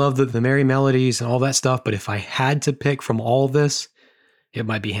Tunes. I love the Merry Melodies and all that stuff. But if I had to pick from all this, it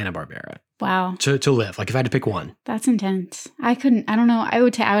might be Hanna-Barbera. Wow. To live. Like if I had to pick one. That's intense. I don't know. I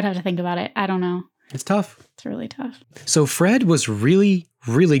would have to think about it. I don't know. It's tough. It's really tough. So Fred was really,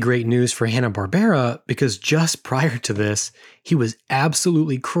 really great news for Hanna-Barbera because just prior to this, he was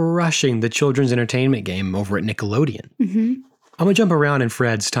absolutely crushing the children's entertainment game over at Nickelodeon. I'm going to jump around in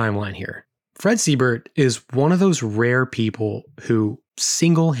Fred's timeline here. Fred Siebert is one of those rare people who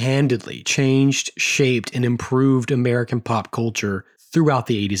single-handedly changed, shaped, and improved American pop culture throughout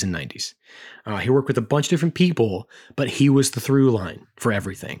the 80s and 90s. He worked with a bunch of different people, but he was the through line for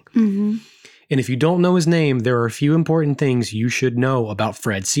everything. And if you don't know his name, there are a few important things you should know about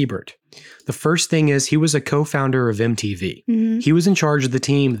Fred Siebert. The first thing is he was a co-founder of MTV. He was in charge of the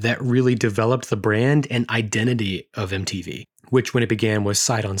team that really developed the brand and identity of MTV, which when it began was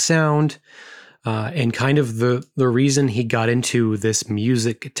Sight on Sound. And kind of the reason he got into this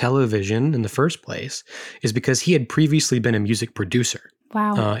music television in the first place is because he had previously been a music producer.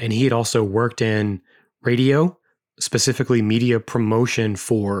 Wow. And he had also worked in radio, specifically media promotion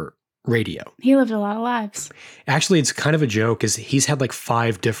for radio. He lived a lot of lives. Actually, it's kind of a joke is he's had like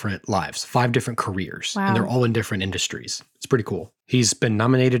 5 different lives, 5 different careers, and they're all in different industries. It's pretty cool. He's been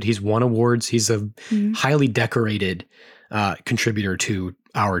nominated. He's won awards. He's a highly decorated contributor to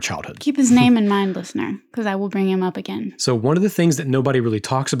our childhood. Keep his name in mind, listener, because I will bring him up again. So one of the things that nobody really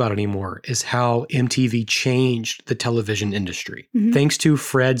talks about anymore is how MTV changed the television industry. Thanks to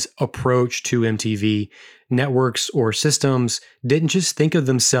Fred's approach to MTV, networks or systems didn't just think of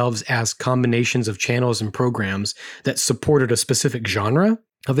themselves as combinations of channels and programs that supported a specific genre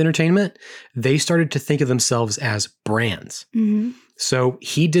of entertainment. They started to think of themselves as brands. So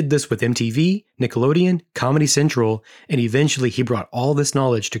he did this with MTV, Nickelodeon, Comedy Central, and eventually he brought all this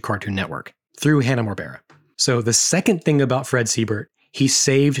knowledge to Cartoon Network through Hanna-Barbera. So the second thing about Fred Siebert, he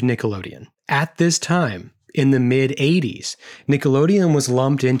saved Nickelodeon. At this time, in the mid-'80s, Nickelodeon was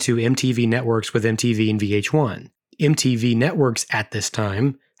lumped into MTV Networks with MTV and VH1. MTV Networks at this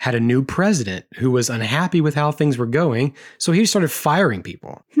time had a new president who was unhappy with how things were going, so he started firing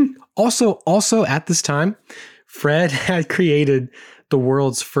people. Also at this time, Fred had created the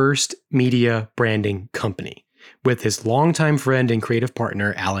world's first media branding company with his longtime friend and creative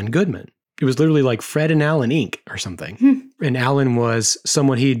partner, Alan Goodman. It was literally like Fred and Alan Inc. or something. And Alan was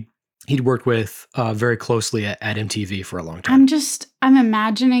someone he'd worked with very closely at MTV for a long time. I'm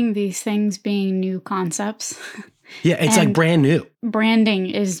imagining these things being new concepts. Yeah, it's like brand new. Branding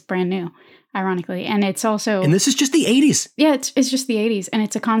is brand new, ironically. And it's also... And this is just the 80s. Yeah, it's just the 80s. And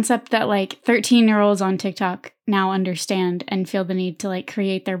it's a concept that like 13-year-olds on TikTok now understand and feel the need to like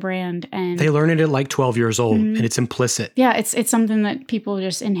create their brand. And they learn it at like 12 years old and it's implicit. Yeah, it's something that people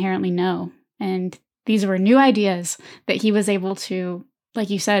just inherently know. And these were new ideas that he was able to, like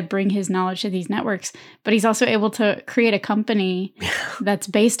you said, bring his knowledge to these networks, but he's also able to create a company that's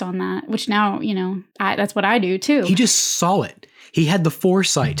based on that, which now, that's what I do too. He just saw it. He had the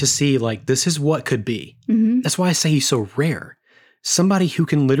foresight to see like, this is what could be. That's why I say he's so rare. Somebody who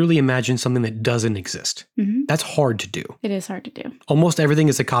can literally imagine something that doesn't exist. That's hard to do. It is hard to do. Almost everything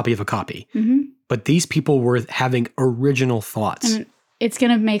is a copy of a copy. But these people were having original thoughts. And it's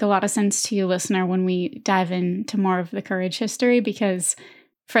going to make a lot of sense to you, listener, when we dive into more of the Courage history, because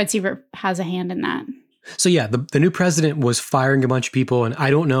Fred Siebert has a hand in that. So yeah, the new president was firing a bunch of people, and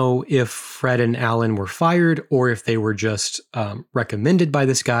I don't know if Fred and Alan were fired or if they were just recommended by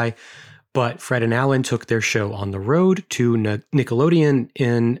this guy, but Fred and Alan took their show on the road to Nickelodeon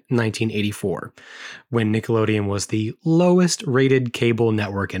in 1984, when Nickelodeon was the lowest rated cable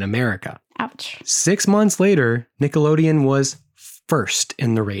network in America. Ouch. 6 months later, Nickelodeon was first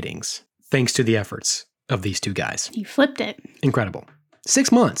in the ratings, thanks to the efforts of these two guys. He flipped it. Incredible.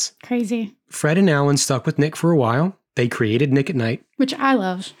 6 months. Crazy. Fred and Alan stuck with Nick for a while. They created Nick at Night. Which I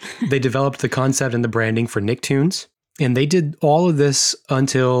love. They developed the concept and the branding for Nicktoons. And they did all of this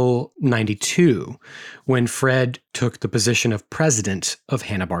until 92, when Fred took the position of president of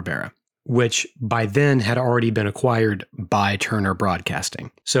Hanna-Barbera, which by then had already been acquired by Turner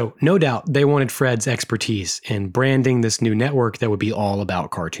Broadcasting. So no doubt they wanted Fred's expertise in branding this new network that would be all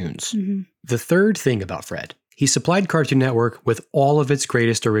about cartoons. Mm-hmm. The third thing about Fred, he supplied Cartoon Network with all of its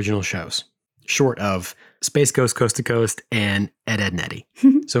greatest original shows, short of Space Ghost Coast to Coast and Ed, Edd n Eddy.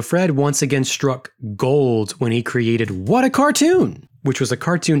 So Fred once again struck gold when he created What a Cartoon, which was a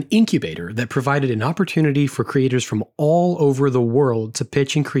cartoon incubator that provided an opportunity for creators from all over the world to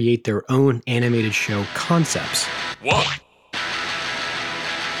pitch and create their own animated show concepts. What?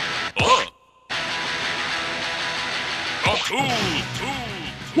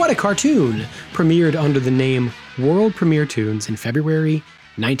 What a Cartoon premiered under the name World Premiere Toons in February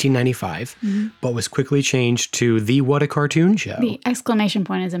 1995, but was quickly changed to The What a Cartoon Show. The exclamation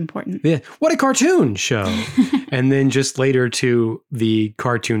point is important. Yeah, What a Cartoon Show. And then just later to the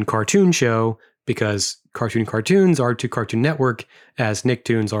Cartoon Show, because cartoons are to Cartoon Network as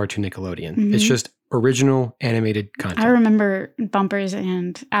Nicktoons are to Nickelodeon. Mm-hmm. It's just original animated content. I remember bumpers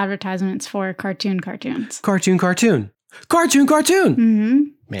and advertisements for cartoons. Cartoon. Mm-hmm.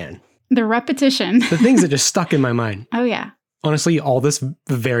 Man. The repetition. The things that just stuck in my mind. Oh, yeah. Honestly, all this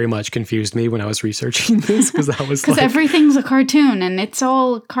very much confused me when I was researching this, because I was because everything's a cartoon and it's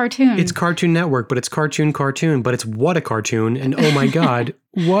all cartoon. It's Cartoon Network, but it's cartoon, but it's What a Cartoon. And oh my God,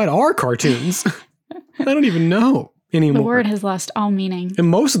 what are cartoons? I don't even know anymore. The word has lost all meaning. And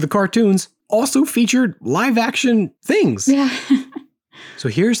most of the cartoons also featured live action things. Yeah. So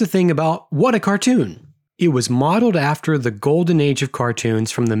here's the thing about What a Cartoon. It was modeled after the golden age of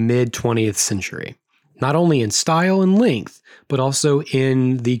cartoons from the mid-20th century. Not only in style and length, but also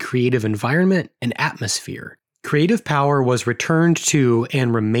in the creative environment and atmosphere. Creative power was returned to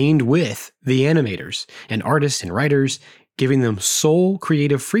and remained with the animators and artists and writers, giving them sole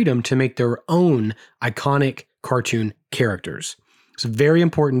creative freedom to make their own iconic cartoon characters. It's very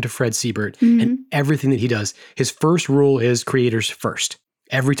important to Fred Siebert and everything that he does. His first rule is creators first,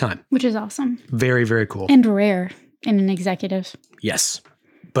 every time. Which is awesome. Very, very cool. And rare in an executive. Yes.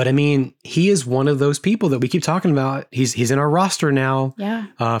 But I mean, he is one of those people that we keep talking about. He's in our roster now.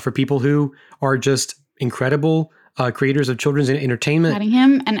 Yeah. For people who are just incredible creators of children's entertainment. Adding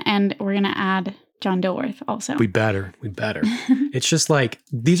him, and we're going to add John Dilworth also. We better. It's just like,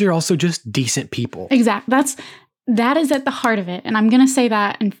 these are also just decent people. Exactly. That is at the heart of it. And I'm going to say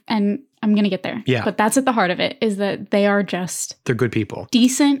that, and I'm going to get there. Yeah. But that's at the heart of it, is that they are just... They're good people.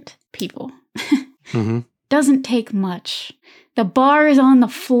 Decent people. Mm-hmm. Doesn't take much. The bar is on the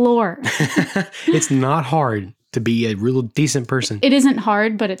floor. It's not hard to be a real decent person. It isn't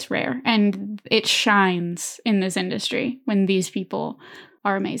hard, but it's rare. And it shines in this industry when these people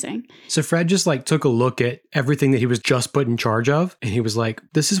are amazing. So Fred just took a look at everything that he was just put in charge of. And he was like,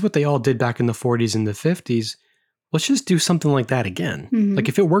 this is what they all did back in the 40s and the 50s. Let's just do something like that again. Mm-hmm.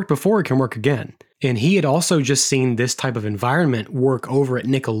 If it worked before, it can work again. And he had also just seen this type of environment work over at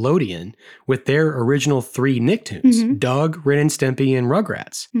Nickelodeon with their original 3 Nicktoons, Doug, Ren and Stimpy, and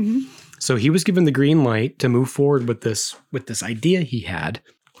Rugrats. Mm-hmm. So he was given the green light to move forward with this idea he had.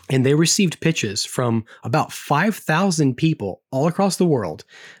 And they received pitches from about 5,000 people all across the world,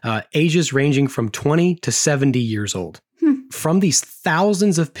 ages ranging from 20 to 70 years old. From these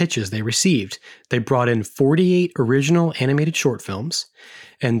thousands of pitches they received, they brought in 48 original animated short films,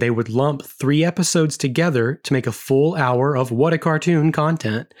 and they would lump 3 episodes together to make a full hour of What a Cartoon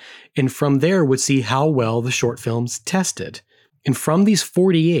content, and from there would see how well the short films tested. And from these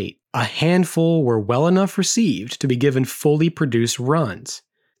 48, a handful were well enough received to be given fully produced runs.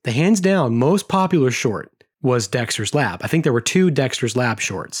 The hands down most popular short was Dexter's Lab. I think there were 2 Dexter's Lab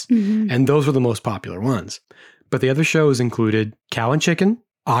shorts, and those were the most popular ones. But the other shows included Cow and Chicken,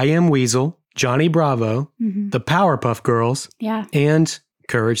 I Am Weasel, Johnny Bravo, The Powerpuff Girls, and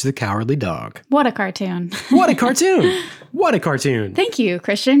Courage the Cowardly Dog. What a cartoon. What a cartoon. What a cartoon. Thank you,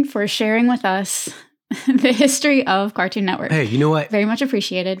 Christian, for sharing with us the history of Cartoon Network. Hey, you know what? Very much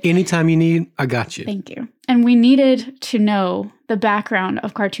appreciated. Anytime you need, I got you. Thank you. And we needed to know the background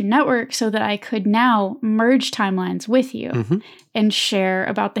of Cartoon Network so that I could now merge timelines with you and share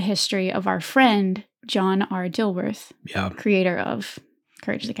about the history of our friend, John R. Dilworth, creator of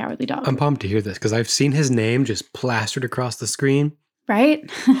Courage the Cowardly Dog. I'm pumped to hear this because I've seen his name just plastered across the screen. Right?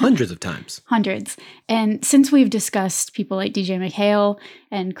 Hundreds of times. Hundreds. And since we've discussed people like DJ McHale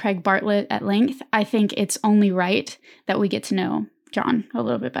and Craig Bartlett at length, I think it's only right that we get to know John a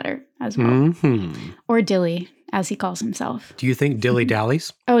little bit better as well. Or Dilly, as he calls himself. Do you think Dilly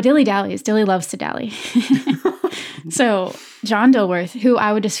dallies? Oh, Dilly dallies. Dilly loves to dally. So, John Dilworth, who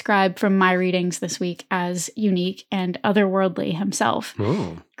I would describe from my readings this week as unique and otherworldly himself,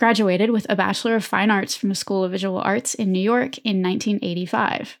 graduated with a Bachelor of Fine Arts from the School of Visual Arts in New York in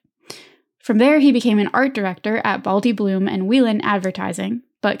 1985. From there, he became an art director at Baldy Bloom and Whelan Advertising,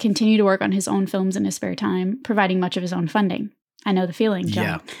 but continued to work on his own films in his spare time, providing much of his own funding. I know the feeling, John.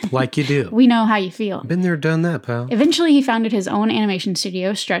 Yeah, like you do. We know how you feel. Been there, done that, pal. Eventually, he founded his own animation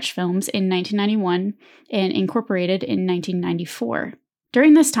studio, Stretch Films, in 1991 and incorporated in 1994.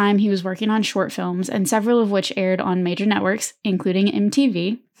 During this time, he was working on short films, and several of which aired on major networks, including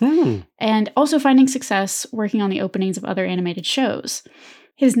MTV, and also finding success working on the openings of other animated shows.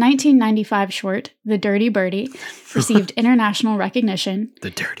 His 1995 short, The Dirty Birdie, received international recognition.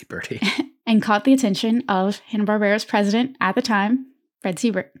 The Dirty Birdie. And caught the attention of Hanna-Barbera's president at the time, Fred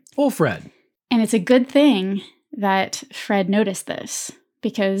Siebert. Oh, Fred. And it's a good thing that Fred noticed this,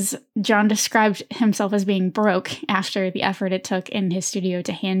 because John described himself as being broke after the effort it took in his studio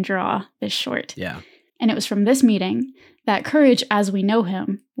to hand draw this short. Yeah. And it was from this meeting that Courage as We Know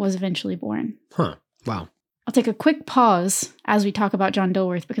Him was eventually born. Huh. Wow. I'll take a quick pause as we talk about John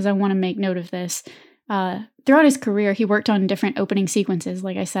Dilworth because I want to make note of this. Throughout his career, he worked on different opening sequences,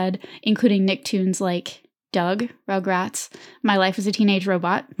 like I said, including Nicktoons like Doug, Rugrats, My Life as a Teenage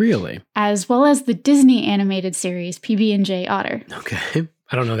Robot. Really? As well as the Disney animated series PB&J Otter. Okay.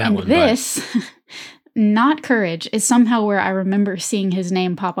 I don't know that and one. This, not Courage, is somehow where I remember seeing his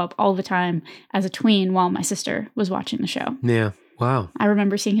name pop up all the time as a tween while my sister was watching the show. Yeah. Wow. I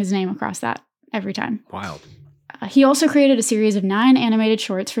remember seeing his name across that every time. Wild. He also created a series of 9 animated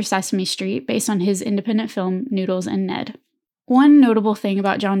shorts for Sesame Street based on his independent film Noodles and Ned. One notable thing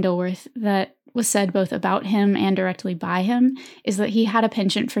about John Dilworth that was said both about him and directly by him is that he had a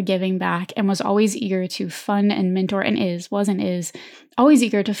penchant for giving back and was always eager to fund and mentor, and is always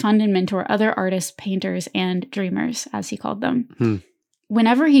eager to fund and mentor other artists, painters, and dreamers, as he called them.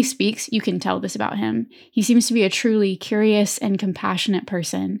 Whenever he speaks, you can tell this about him. He seems to be a truly curious and compassionate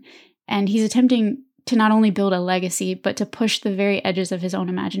person, and he's attempting to not only build a legacy, but to push the very edges of his own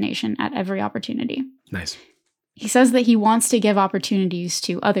imagination at every opportunity. Nice. He says that he wants to give opportunities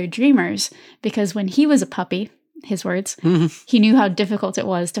to other dreamers because when he was a puppy, his words, he knew how difficult it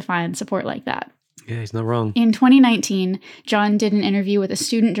was to find support like that. Yeah, he's not wrong. In 2019, John did an interview with a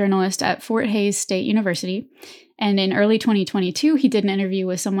student journalist at Fort Hays State University. And in early 2022, he did an interview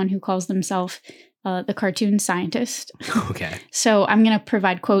with someone who calls themselves the cartoon scientist. Okay. So I'm going to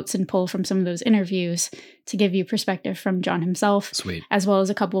provide quotes and pull from some of those interviews to give you perspective from John himself. Sweet. As well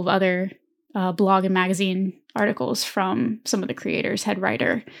as a couple of other blog and magazine articles from some of the creators, head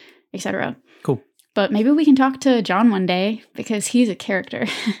writer, etc. Cool. But maybe we can talk to John one day because he's a character.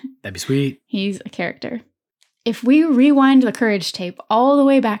 That'd be sweet. He's a character. If we rewind the Courage tape all the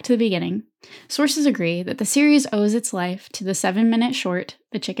way back to the beginning, sources agree that the series owes its life to the 7-minute short,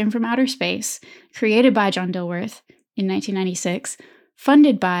 The Chicken from Outer Space, created by John Dilworth in 1996,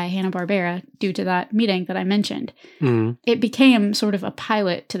 funded by Hanna-Barbera due to that meeting that I mentioned. It became sort of a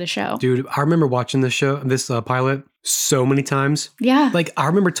pilot to the show. Dude, I remember watching this pilot so many times. Yeah. Like, I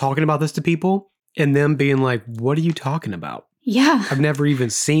remember talking about this to people and them being like, what are you talking about? Yeah. I've never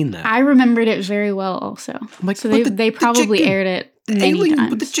even seen that. I remembered it very well also. I'm like, so they probably aired it many times.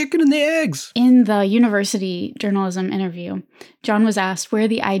 With the chicken and the eggs. In the university journalism interview, John was asked where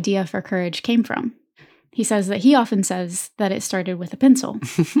the idea for Courage came from. He says that he often says that it started with a pencil,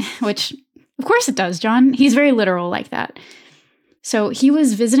 which of course it does, John. He's very literal like that. So he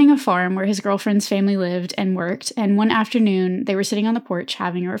was visiting a farm where his girlfriend's family lived and worked, and one afternoon they were sitting on the porch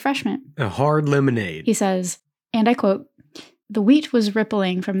having a refreshment. A hard lemonade. He says, and I quote, "The wheat was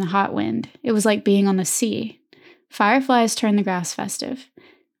rippling from the hot wind. It was like being on the sea. Fireflies turned the grass festive.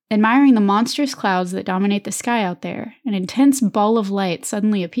 Admiring the monstrous clouds that dominate the sky out there, an intense ball of light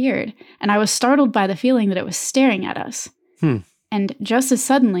suddenly appeared, and I was startled by the feeling that it was staring at us. And just as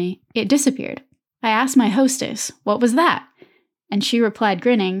suddenly, it disappeared. I asked my hostess, what was that? And she replied,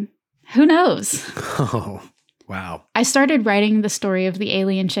 grinning, who knows? Oh, wow. I started writing the story of the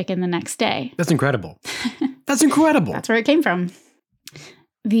alien chicken the next day. That's incredible. That's incredible. That's where it came from.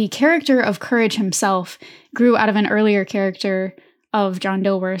 The character of Courage himself grew out of an earlier character of John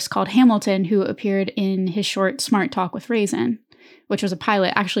Dilworth called Hamilton, who appeared in his short Smart Talk with Raisin, which was a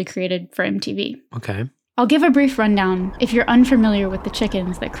pilot actually created for MTV. Okay. I'll give a brief rundown if you're unfamiliar with the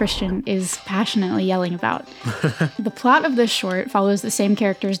chickens that Christian is passionately yelling about. The plot of this short follows the same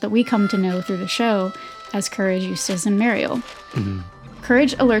characters that we come to know through the show as Courage, Eustace, and Mariel. Mm-hmm.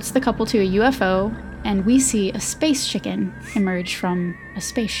 Courage alerts the couple to a UFO, and we see a space chicken emerge from a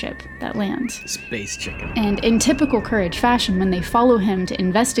spaceship that lands. Space chicken. And in typical Courage fashion, when they follow him to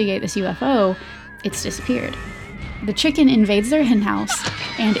investigate this UFO, it's disappeared. the chicken invades their henhouse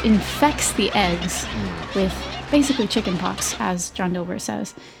and infects the eggs with basically chicken pox, as John Dilworth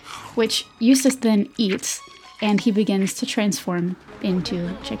says, which Eustace then eats, and he begins to transform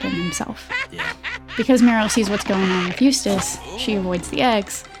into chicken himself. Yeah. Because Meryl sees what's going on with Eustace, she avoids the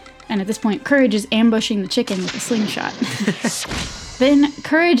eggs, and at this point, Courage is ambushing the chicken with a slingshot. Then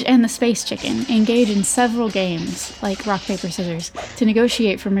Courage and the space chicken engage in several games, like rock, paper, scissors, to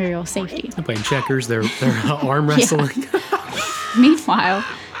negotiate for Muriel's safety. They're playing checkers, they're arm wrestling. Meanwhile,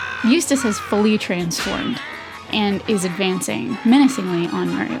 Eustace has fully transformed and is advancing menacingly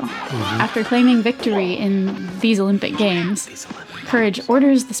on Muriel. After claiming victory in these Olympic Games, Courage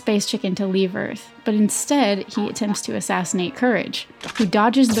orders the space chicken to leave Earth, but instead he attempts to assassinate Courage, who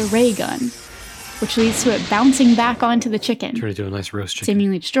dodges the ray gun, which leads to it bouncing back onto the chicken, Trying to do a nice roast chicken.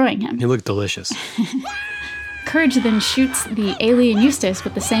 seemingly destroying him. He looked delicious. Courage then shoots the alien Eustace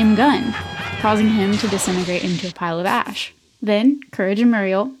with the same gun, causing him to disintegrate into a pile of ash. Then Courage and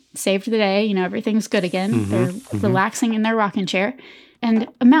Muriel saved the day, everything's good again. They're relaxing in their rocking chair, and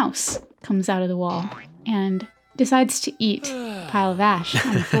a mouse comes out of the wall and decides to eat a pile of ash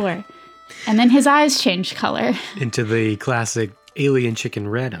on the floor. And then his eyes change color. Into the classic alien chicken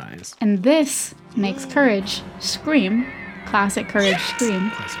red eyes. And this makes Courage scream. Classic Courage scream.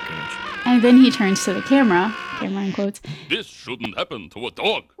 Classic Courage. And then he turns to the camera in quotes. This shouldn't happen to a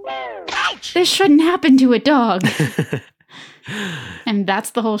dog. Ouch! This shouldn't happen to a dog. And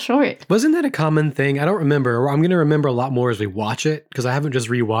that's the whole short. Wasn't that a common thing? I don't remember. I'm going to remember a lot more as we watch it, because I haven't just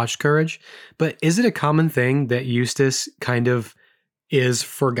rewatched Courage. But is it a common thing that Eustace kind of is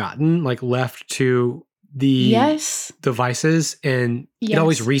forgotten, like left to the devices, and it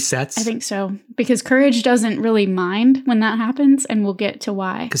always resets? I think so, because Courage doesn't really mind when that happens, and we'll get to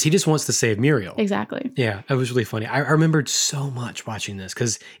why. Because he just wants to save Muriel. Exactly. Yeah, it was really funny. I remembered so much watching this,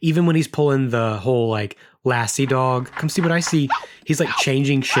 because even when he's pulling the whole like Lassie dog, come see what I see, he's like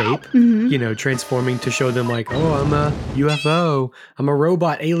changing shape, transforming to show them like, oh, I'm a UFO, I'm a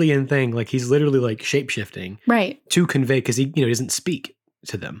robot alien thing. Like he's literally like shape shifting, right, to convey, because he doesn't speak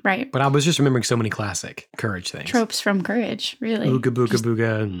to them. Right. But I was just remembering so many classic Courage things. Tropes from Courage, really. Ooga booga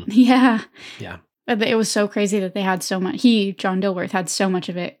booga. Yeah. Yeah. It was so crazy that they had so much. John Dilworth, had so much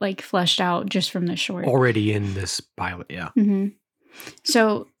of it like fleshed out just from the short. Already in this pilot, yeah.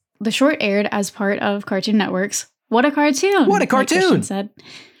 So the short aired as part of Cartoon Network's What a Cartoon! What a Cartoon! Like Christian said,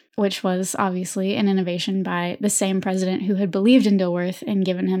 which was obviously an innovation by the same president who had believed in Dilworth and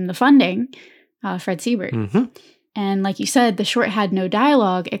given him the funding, Fred Siebert. And like you said, the short had no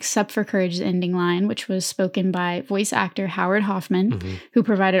dialogue except for Courage's ending line, which was spoken by voice actor Howard Hoffman, who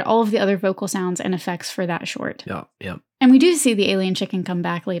provided all of the other vocal sounds and effects for that short. Yeah. And we do see the alien chicken come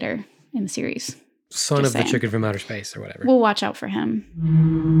back later in the series. Son of the chicken from outer space or whatever. We'll watch out for him.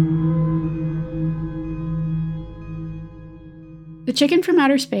 The Chicken from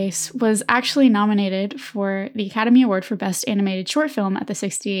Outer Space was actually nominated for the Academy Award for Best Animated Short Film at the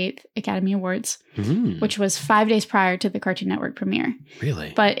 68th Academy Awards, which was 5 days prior to the Cartoon Network premiere.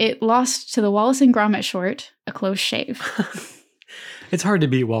 Really? But it lost to the Wallace and Gromit short, A Close Shave. It's hard to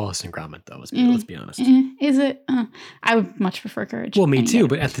beat Wallace and Gromit, though, let's be honest. Is it? I would much prefer Courage. Well, me too,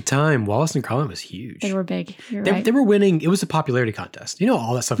 but at the time, Wallace and Gromit was huge. They were big. You're right. They were winning. It was a popularity contest.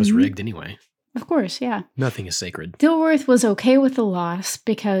 All that stuff is rigged anyway. Of course, yeah. Nothing is sacred. Dilworth was okay with the loss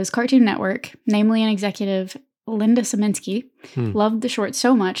because Cartoon Network, namely an executive, Linda Saminsky, loved the short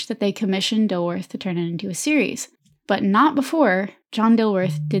so much that they commissioned Dilworth to turn it into a series. But not before John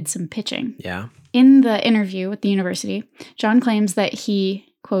Dilworth did some pitching. Yeah. In the interview with the university, John claims that he,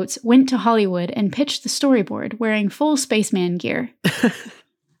 quotes, went to Hollywood and pitched the storyboard wearing full spaceman gear.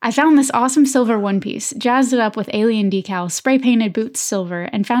 I found this awesome silver one piece, jazzed it up with alien decals, spray-painted boots silver,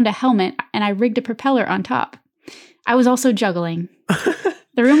 and found a helmet, and I rigged a propeller on top. I was also juggling.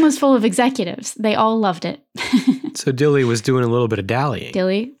 The room was full of executives. They all loved it. So Dilly was doing a little bit of dallying.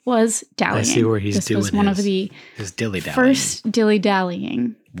 Dilly was dallying. I see where he's this doing was one of the his dilly-dallying. first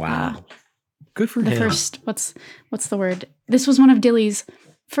dilly-dallying. Wow. Good for the him. First, what's the word? This was one of Dilly's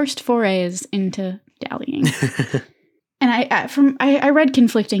first forays into dallying. And I read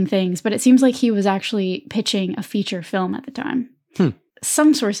conflicting things, but it seems like he was actually pitching a feature film at the time.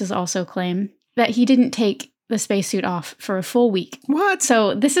 Some sources also claim that he didn't take the spacesuit off for a full week. What?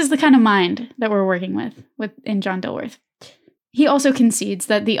 So this is the kind of mind that we're working with in John Dilworth. He also concedes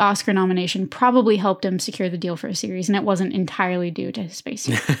that the Oscar nomination probably helped him secure the deal for a series, and it wasn't entirely due to his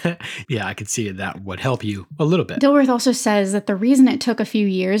spacesuit. Yeah, I could see that would help you a little bit. Dilworth also says that the reason it took a few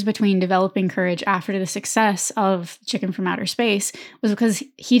years between developing Courage after the success of Chicken from Outer Space was because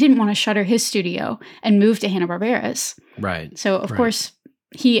he didn't want to shutter his studio and move to Hanna-Barbera's. Right. So, of course,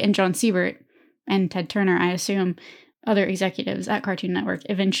 he and John Siebert and Ted Turner, I assume other executives at Cartoon Network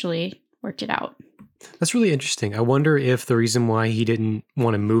eventually worked it out. That's really interesting. I wonder if the reason why he didn't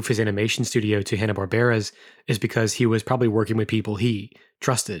want to move his animation studio to Hanna-Barbera's is because he was probably working with people he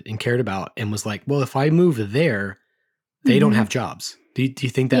trusted and cared about and was like, well, if I move there, they don't have jobs. Do you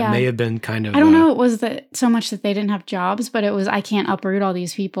think that may have been kind of... I don't know it was that so much that they didn't have jobs, but it was, I can't uproot all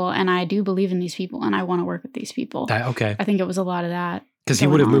these people, and I do believe in these people, and I want to work with these people. Okay. I think it was a lot of that. Because he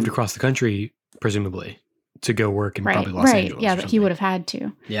would have moved across the country, presumably, to go work in probably Los Angeles. Yeah, but he would have had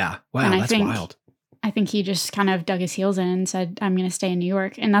to. Yeah. Wow, and that's wild. I think he just kind of dug his heels in and said, I'm going to stay in New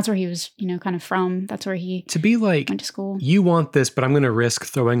York. And that's where he was, kind of from. That's where he to be like, went to school. You want this, but I'm going to risk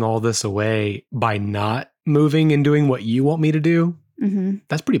throwing all this away by not moving and doing what you want me to do. Mm-hmm.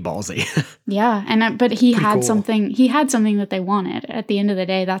 That's pretty ballsy. Yeah. But he had something that they wanted. At the end of the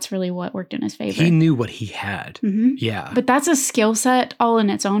day, that's really what worked in his favor. He knew what he had. Mm-hmm. Yeah. But that's a skill set all in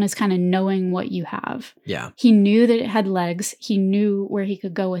its own, is kind of knowing what you have. Yeah. He knew that it had legs. He knew where he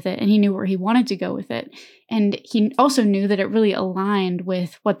could go with it, and he knew where he wanted to go with it. And he also knew that it really aligned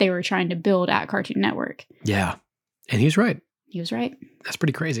with what they were trying to build at Cartoon Network. Yeah. And he was right. He was right. That's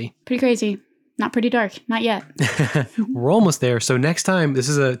pretty crazy. Pretty crazy. Not pretty dark. Not yet. We're almost there. So next time, this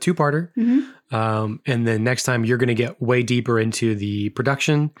is a two-parter. Mm-hmm. And then next time, you're going to get way deeper into the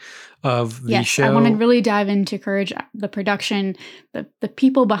production of the show. I want to really dive into Courage, the production, the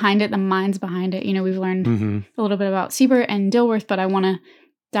people behind it, the minds behind it. We've learned a little bit about Siebert and Dilworth, but I want to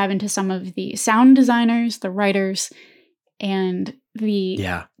dive into some of the sound designers, the writers, and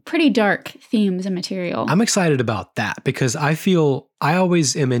the pretty dark themes and material. I'm excited about that because I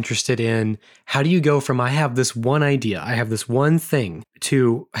always am interested in how do you go from I have this one idea, I have this one thing,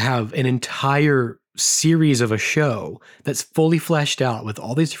 to have an entire series of a show that's fully fleshed out with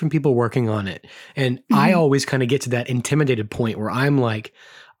all these different people working on it. And I always kind of get to that intimidated point where I'm like,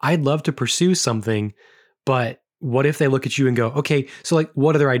 I'd love to pursue something, but what if they look at you and go, okay, so like,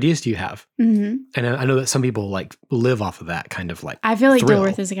 what other ideas do you have? Mm-hmm. And I know that some people like live off of that kind of like I feel like thrill.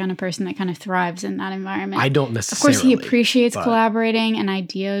 Dilworth is the kind of person that kind of thrives in that environment. I don't necessarily. Of course, he appreciates collaborating and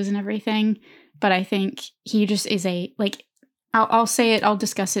ideas and everything, but I think he just is I'll say it, I'll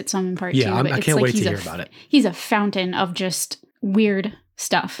discuss it some in part 2. Yeah, I can't wait to hear about it. He's a fountain of just weird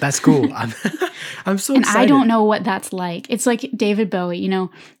stuff. That's cool. I'm so excited. And I don't know what that's like. It's like David Bowie,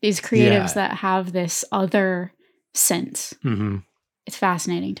 these creatives that have this other sense. Mm-hmm. It's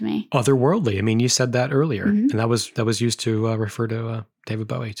fascinating to me. Otherworldly. I mean, you said that earlier, and that was used to refer to David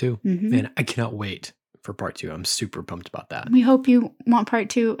Bowie too. Mm-hmm. And I cannot wait for part 2. I'm super pumped about that. We hope you want part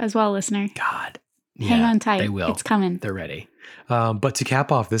 2 as well, listener. God, hang on tight. They will. It's coming. They're ready. But to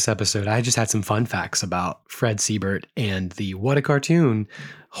cap off this episode, I just had some fun facts about Fred Siebert and the What a Cartoon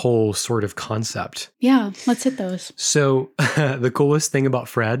whole sort of concept. Yeah, let's hit those. So the coolest thing about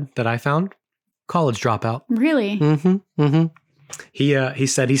Fred that I found. College dropout. Really? Mm-hmm. Mm-hmm. He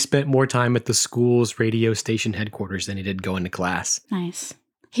said he spent more time at the school's radio station headquarters than he did going to class. Nice.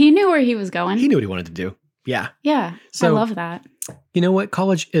 He knew where he was going. He knew what he wanted to do. Yeah. Yeah. So, I love that. You know what?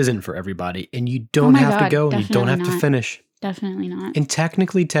 College isn't for everybody, and you don't have to go, and you don't have to finish. Definitely not. And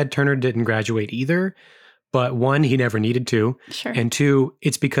technically, Ted Turner didn't graduate either. But 1, he never needed to. Sure. And 2,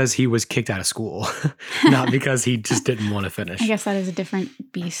 it's because he was kicked out of school, not because he just didn't want to finish. I guess that is a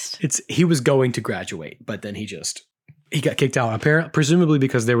different beast. He was going to graduate, but then he got kicked out. Presumably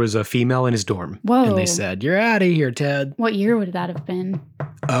because there was a female in his dorm. Whoa. And they said, "You're out of here, Ted." What year would that have been?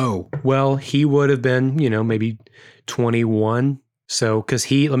 Oh, well, he would have been, maybe 21. So, because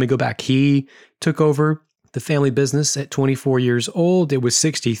let me go back. He took over the family business at 24 years old. It was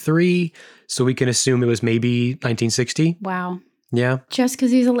 63. So we can assume it was maybe 1960. Wow. Yeah. Just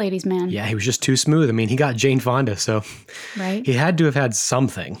because he's a ladies' man. Yeah, he was just too smooth. I mean, he got Jane Fonda, so right. He had to have had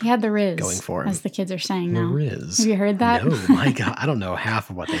something. He had the Riz going for him, as the kids are saying now. The Riz. Have you heard that? No, my God, I don't know half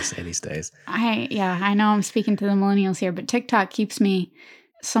of what they say these days. I know I'm speaking to the millennials here, but TikTok keeps me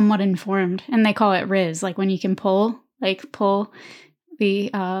somewhat informed, and they call it Riz, like when you can pull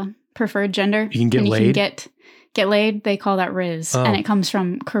the preferred gender. You can get laid. You can get laid. They call that Riz, and it comes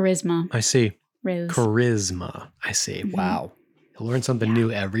from charisma. I see. Riz. Charisma. I see. Mm-hmm. Wow. I learn something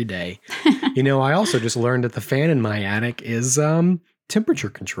new every day. I also just learned that the fan in my attic is temperature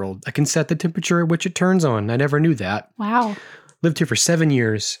controlled. I can set the temperature at which it turns on. I never knew that. Wow. Lived here for 7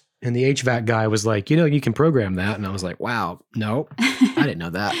 years, and the HVAC guy was like, you can program that. And I was like, wow, no, I didn't know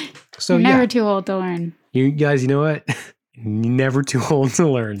that. So You're never too old to learn. You guys, you know what? Never too old to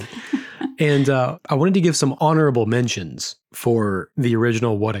learn. And I wanted to give some honorable mentions for the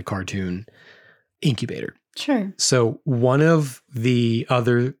original What a Cartoon Incubator. Sure. So one of the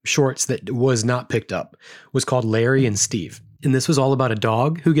other shorts that was not picked up was called Larry and Steve. And this was all about a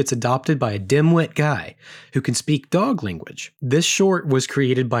dog who gets adopted by a dimwit guy who can speak dog language. This short was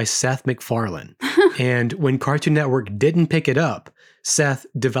created by Seth MacFarlane. And when Cartoon Network didn't pick it up, Seth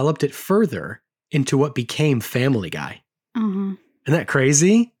developed it further into what became Family Guy. Uh-huh. Isn't that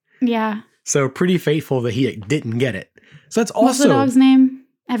crazy? Yeah. So pretty fateful that he didn't get it. So that's also... What's the dog's name?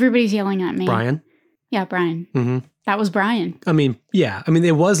 Everybody's yelling at me. Brian. Yeah, Brian. Mm-hmm. That was Brian. I mean, yeah. I mean,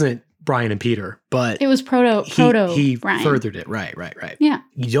 it wasn't Brian and Peter, but... It was proto he Brian. furthered it. Right. Yeah.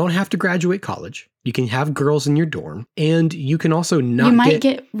 You don't have to graduate college. You can have girls in your dorm, and you can also not You might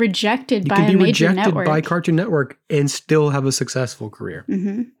get rejected by a major network. You can be rejected by Cartoon Network and still have a successful career.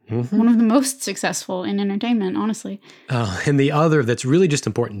 Mm-hmm. Mm-hmm. One of the most successful in entertainment, honestly. And the other that's really just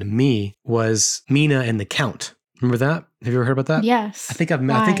important to me was Mina and the Count. Remember that? Have you ever heard about that? Yes. I think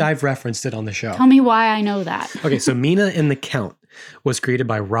I've referenced it on the show. Tell me why I know that. Okay, so Mina and the Count was created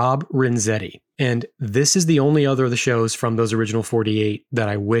by Rob Renzetti. And this is the only other of the shows from those original 48 that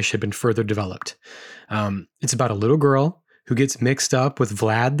I wish had been further developed. It's about a little girl who gets mixed up with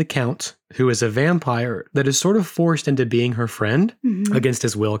Vlad the Count, who is a vampire that is sort of forced into being her friend against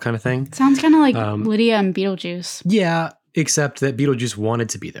his will kind of thing. Sounds kind of like Lydia and Beetlejuice. Yeah, except that Beetlejuice wanted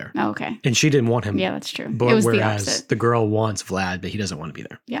to be there. Oh, okay. And she didn't want him. Yeah, that's true. But it was whereas the opposite. The girl wants Vlad, but he doesn't want to be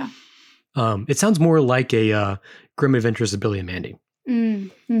there. Yeah. It sounds more like a Grim Adventures of Billy and Mandy.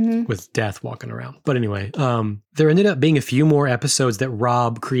 Mm-hmm. With Death walking around. But anyway, there ended up being a few more episodes that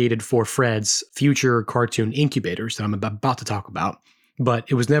Rob created for Fred's future cartoon incubators that I'm about to talk about, but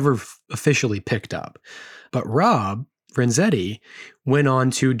it was never officially picked up. But Rob Renzetti went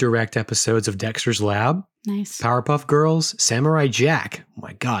on to direct episodes of Dexter's Lab, nice, Powerpuff Girls, Samurai Jack. Oh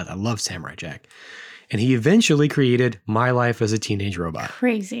my God, I love Samurai Jack. And he eventually created My Life as a Teenage Robot.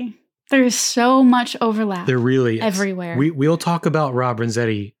 Crazy. There's so much overlap. There really is. Everywhere. We'll talk about Rob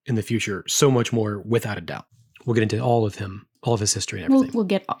Renzetti in the future so much more, without a doubt. We'll get into all of him, all of his history and everything. We'll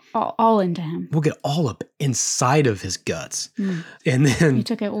get all into him. We'll get all up inside of his guts. And then... You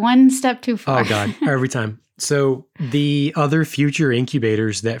took it one step too far. Oh, God. Every time. So the other future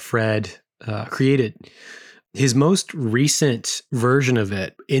incubators that Fred created, his most recent version of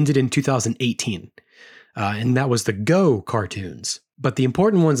it ended in 2018. And that was the Go cartoons. But the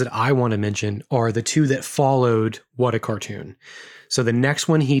important ones that I want to mention are the two that followed What a Cartoon. So the next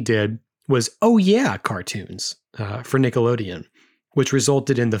one he did was Oh Yeah cartoons for Nickelodeon, which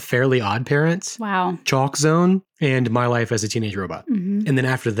resulted in the Fairly Odd Parents, wow, Chalk Zone, and My Life as a Teenage Robot. Mm-hmm. And then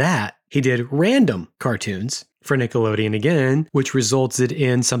after that, he did Random cartoons for Nickelodeon again, which resulted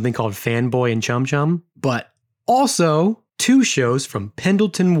in something called Fanboy and Chum Chum, but also two shows from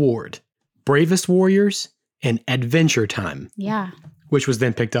Pendleton Ward, Bravest Warriors and Adventure Time. Yeah. Which was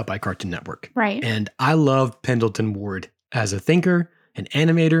then picked up by Cartoon Network. Right. And I love Pendleton Ward as a thinker, an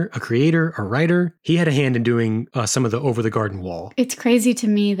animator, a creator, a writer. He had a hand in doing some of the Over the Garden Wall. It's crazy to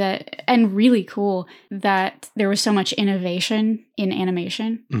me that, and really cool, that there was so much innovation in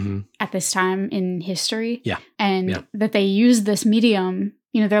animation at this time in history. Yeah. And that they used this medium.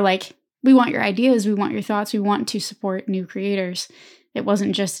 You know, they're like, we want your ideas, we want your thoughts, we want to support new creators. It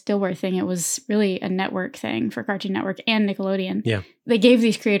wasn't just a Dilworth thing. It was really a network thing for Cartoon Network and Nickelodeon. Yeah. They gave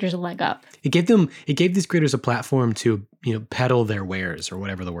these creators a leg up. It gave these creators a platform to, peddle their wares or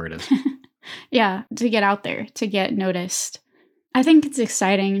whatever the word is. Yeah. To get out there, to get noticed. I think it's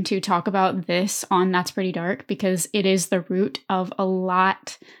exciting to talk about this on That's Pretty Dark because it is the root of a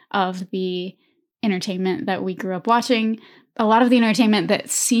lot of the entertainment that we grew up watching. A lot of the entertainment that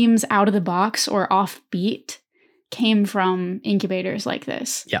seems out of the box or offbeat came from incubators like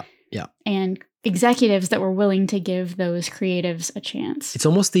this. Yeah, yeah. And executives that were willing to give those creatives a chance. It's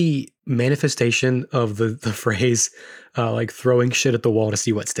almost the manifestation of the phrase, like throwing shit at the wall to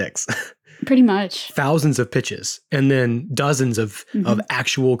see what sticks. Pretty much. Thousands of pitches and then dozens of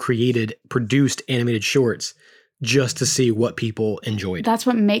actual created, produced animated shorts just to see what people enjoyed. That's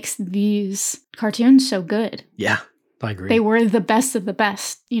what makes these cartoons so good. Yeah. I agree. They were the best of the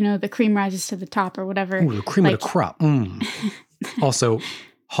best. The cream rises to the top or whatever. Ooh, the cream of the crop. Also,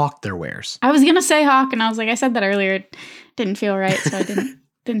 hawk their wares. I was going to say hawk, and I was like, I said that earlier. It didn't feel right, so I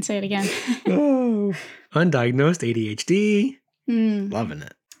didn't say it again. Oh, undiagnosed ADHD. Loving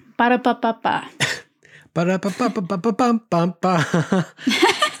it. Ba-da-ba-ba-ba. Ba-da-ba-ba-ba-ba-ba-ba-ba.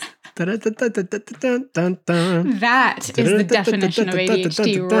 That is the definition of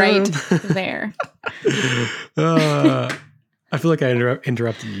ADHD right there. I feel like I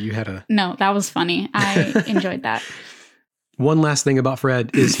interrupted you. You had a... No, that was funny. I enjoyed that. One last thing about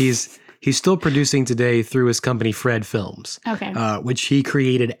Fred is he's still producing today through his company Fred Films. Okay. Which he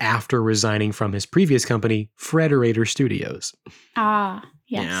created after resigning from his previous company, Frederator Studios. Ah,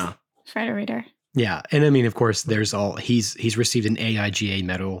 yes. Yeah. Frederator. Yeah, and I mean, of course, he's received an AIGA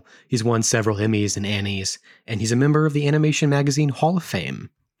medal. He's won several Emmys and Annies, and he's a member of the Animation Magazine Hall of Fame.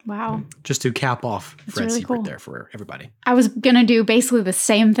 Wow. Just to cap off That's Fred's really secret cool. there for everybody. I was going to do basically the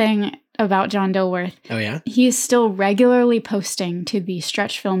same thing about John Dilworth. Oh, yeah? He is still regularly posting to the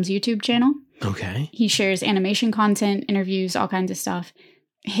Stretch Films YouTube channel. Okay. He shares animation content, interviews, all kinds of stuff.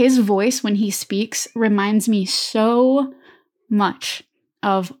 His voice when he speaks reminds me so much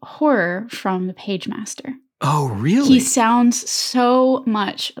of Horror from The Pagemaster. Oh, really? He sounds so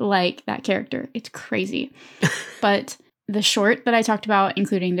much like that character. It's crazy. But the short that I talked about,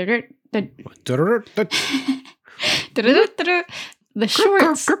 including the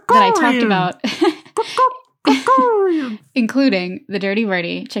shorts that I talked about, including The Dirty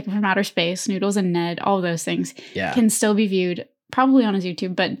Birdie, Chicken from Outer Space, Noodles and Ned, all of those things, can still be viewed probably on his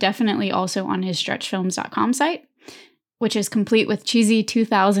YouTube, but definitely also on his stretchfilms.com site, which is complete with cheesy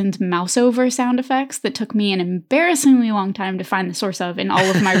 2000 mouse-over sound effects that took me an embarrassingly long time to find the source of in all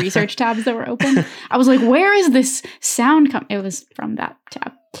of my research tabs that were open. I was like, where is this sound come? It was from that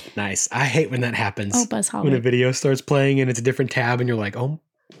tab. Nice. I hate when that happens. Oh, Buzz Holly. When a video starts playing and it's a different tab and you're like, oh,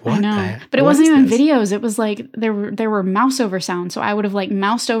 what? I know. But it wasn't even videos. It was like there were mouse-over sounds. So I would have like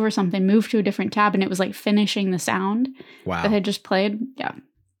moused over something, moved to a different tab, and it was like finishing the sound that had just played. Yeah.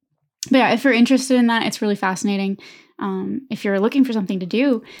 But yeah, if you're interested in that, it's really fascinating. If you're looking for something to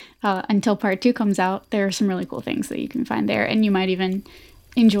do until part 2 comes out, there are some really cool things that you can find there. And you might even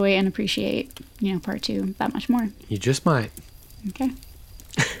enjoy and appreciate, part 2 that much more. You just might. Okay.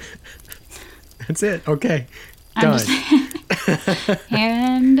 That's it. Okay. Done.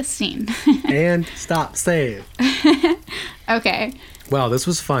 And scene. And stop. Save. Okay. Wow, this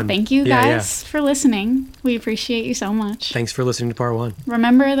was fun. Thank you guys for listening. We appreciate you so much. Thanks for listening to part 1.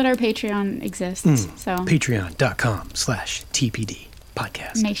 Remember that our Patreon exists. So Patreon.com/TPD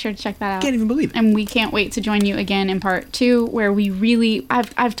podcast. Make sure to check that out. Can't even believe it. And we can't wait to join you again in part 2, where we really,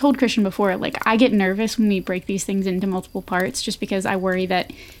 I've told Christian before, like, I get nervous when we break these things into multiple parts, just because I worry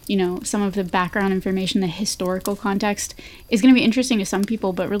that, some of the background information, the historical context is going to be interesting to some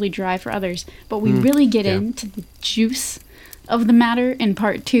people, but really dry for others. But we really get into the juice of the matter in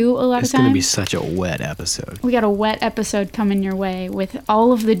part 2 a lot of times. It's going to be such a wet episode. We got a wet episode coming your way with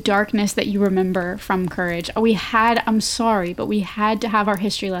all of the darkness that you remember from Courage. I'm sorry, but we had to have our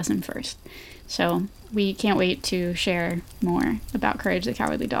history lesson first. So we can't wait to share more about Courage the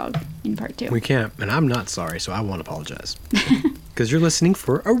Cowardly Dog in part 2. We can't, and I'm not sorry, so I won't apologize. Because you're listening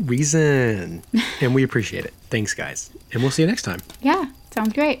for a reason. And we appreciate it. Thanks, guys. And we'll see you next time. Yeah.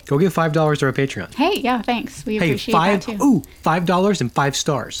 Sounds great. Go give $5 to our Patreon. Hey, yeah, thanks. We appreciate that too. Ooh, $5 and 5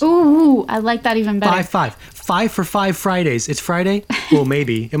 stars. Ooh, I like that even better. 5 for 5 Fridays. It's Friday? Well,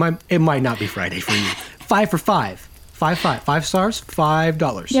 maybe. It might not be Friday for you. 5 for 5. 5 stars,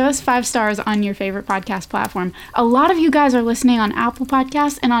 $5. Give us 5 stars on your favorite podcast platform. A lot of you guys are listening on Apple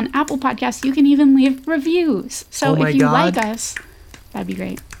Podcasts, and on Apple Podcasts, you can even leave reviews. So if you like us, that'd be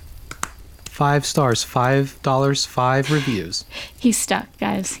great. 5 stars, $5, 5 reviews. He's stuck,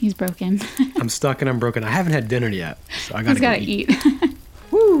 guys. He's broken. I'm stuck and I'm broken. I haven't had dinner yet, so I gotta eat.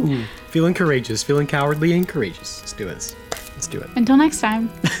 Woo! Feeling courageous, feeling cowardly and courageous. Let's do it. Until next time.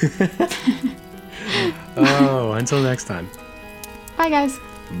 Until next time. Bye, guys.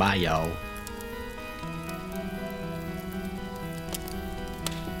 Bye, y'all.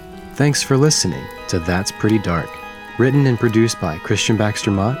 Thanks for listening to That's Pretty Dark. Written and produced by Christian Baxter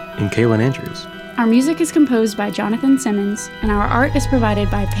Mott and Kaylin Andrews. Our music is composed by Jonathan Simmons, and our art is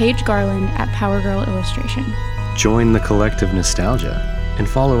provided by Paige Garland at Power Girl Illustration. Join the collective nostalgia and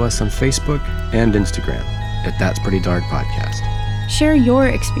follow us on Facebook and Instagram at That's Pretty Dark Podcast. Share your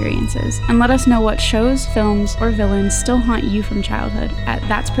experiences and let us know what shows, films, or villains still haunt you from childhood at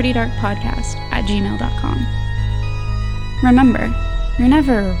that'sprettydarkpodcast@gmail.com. Remember, you're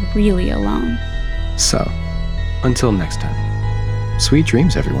never really alone. So, until next time, sweet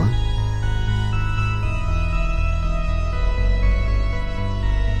dreams, everyone.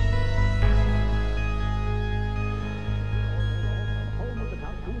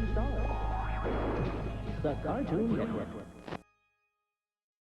 The Cartoon Network.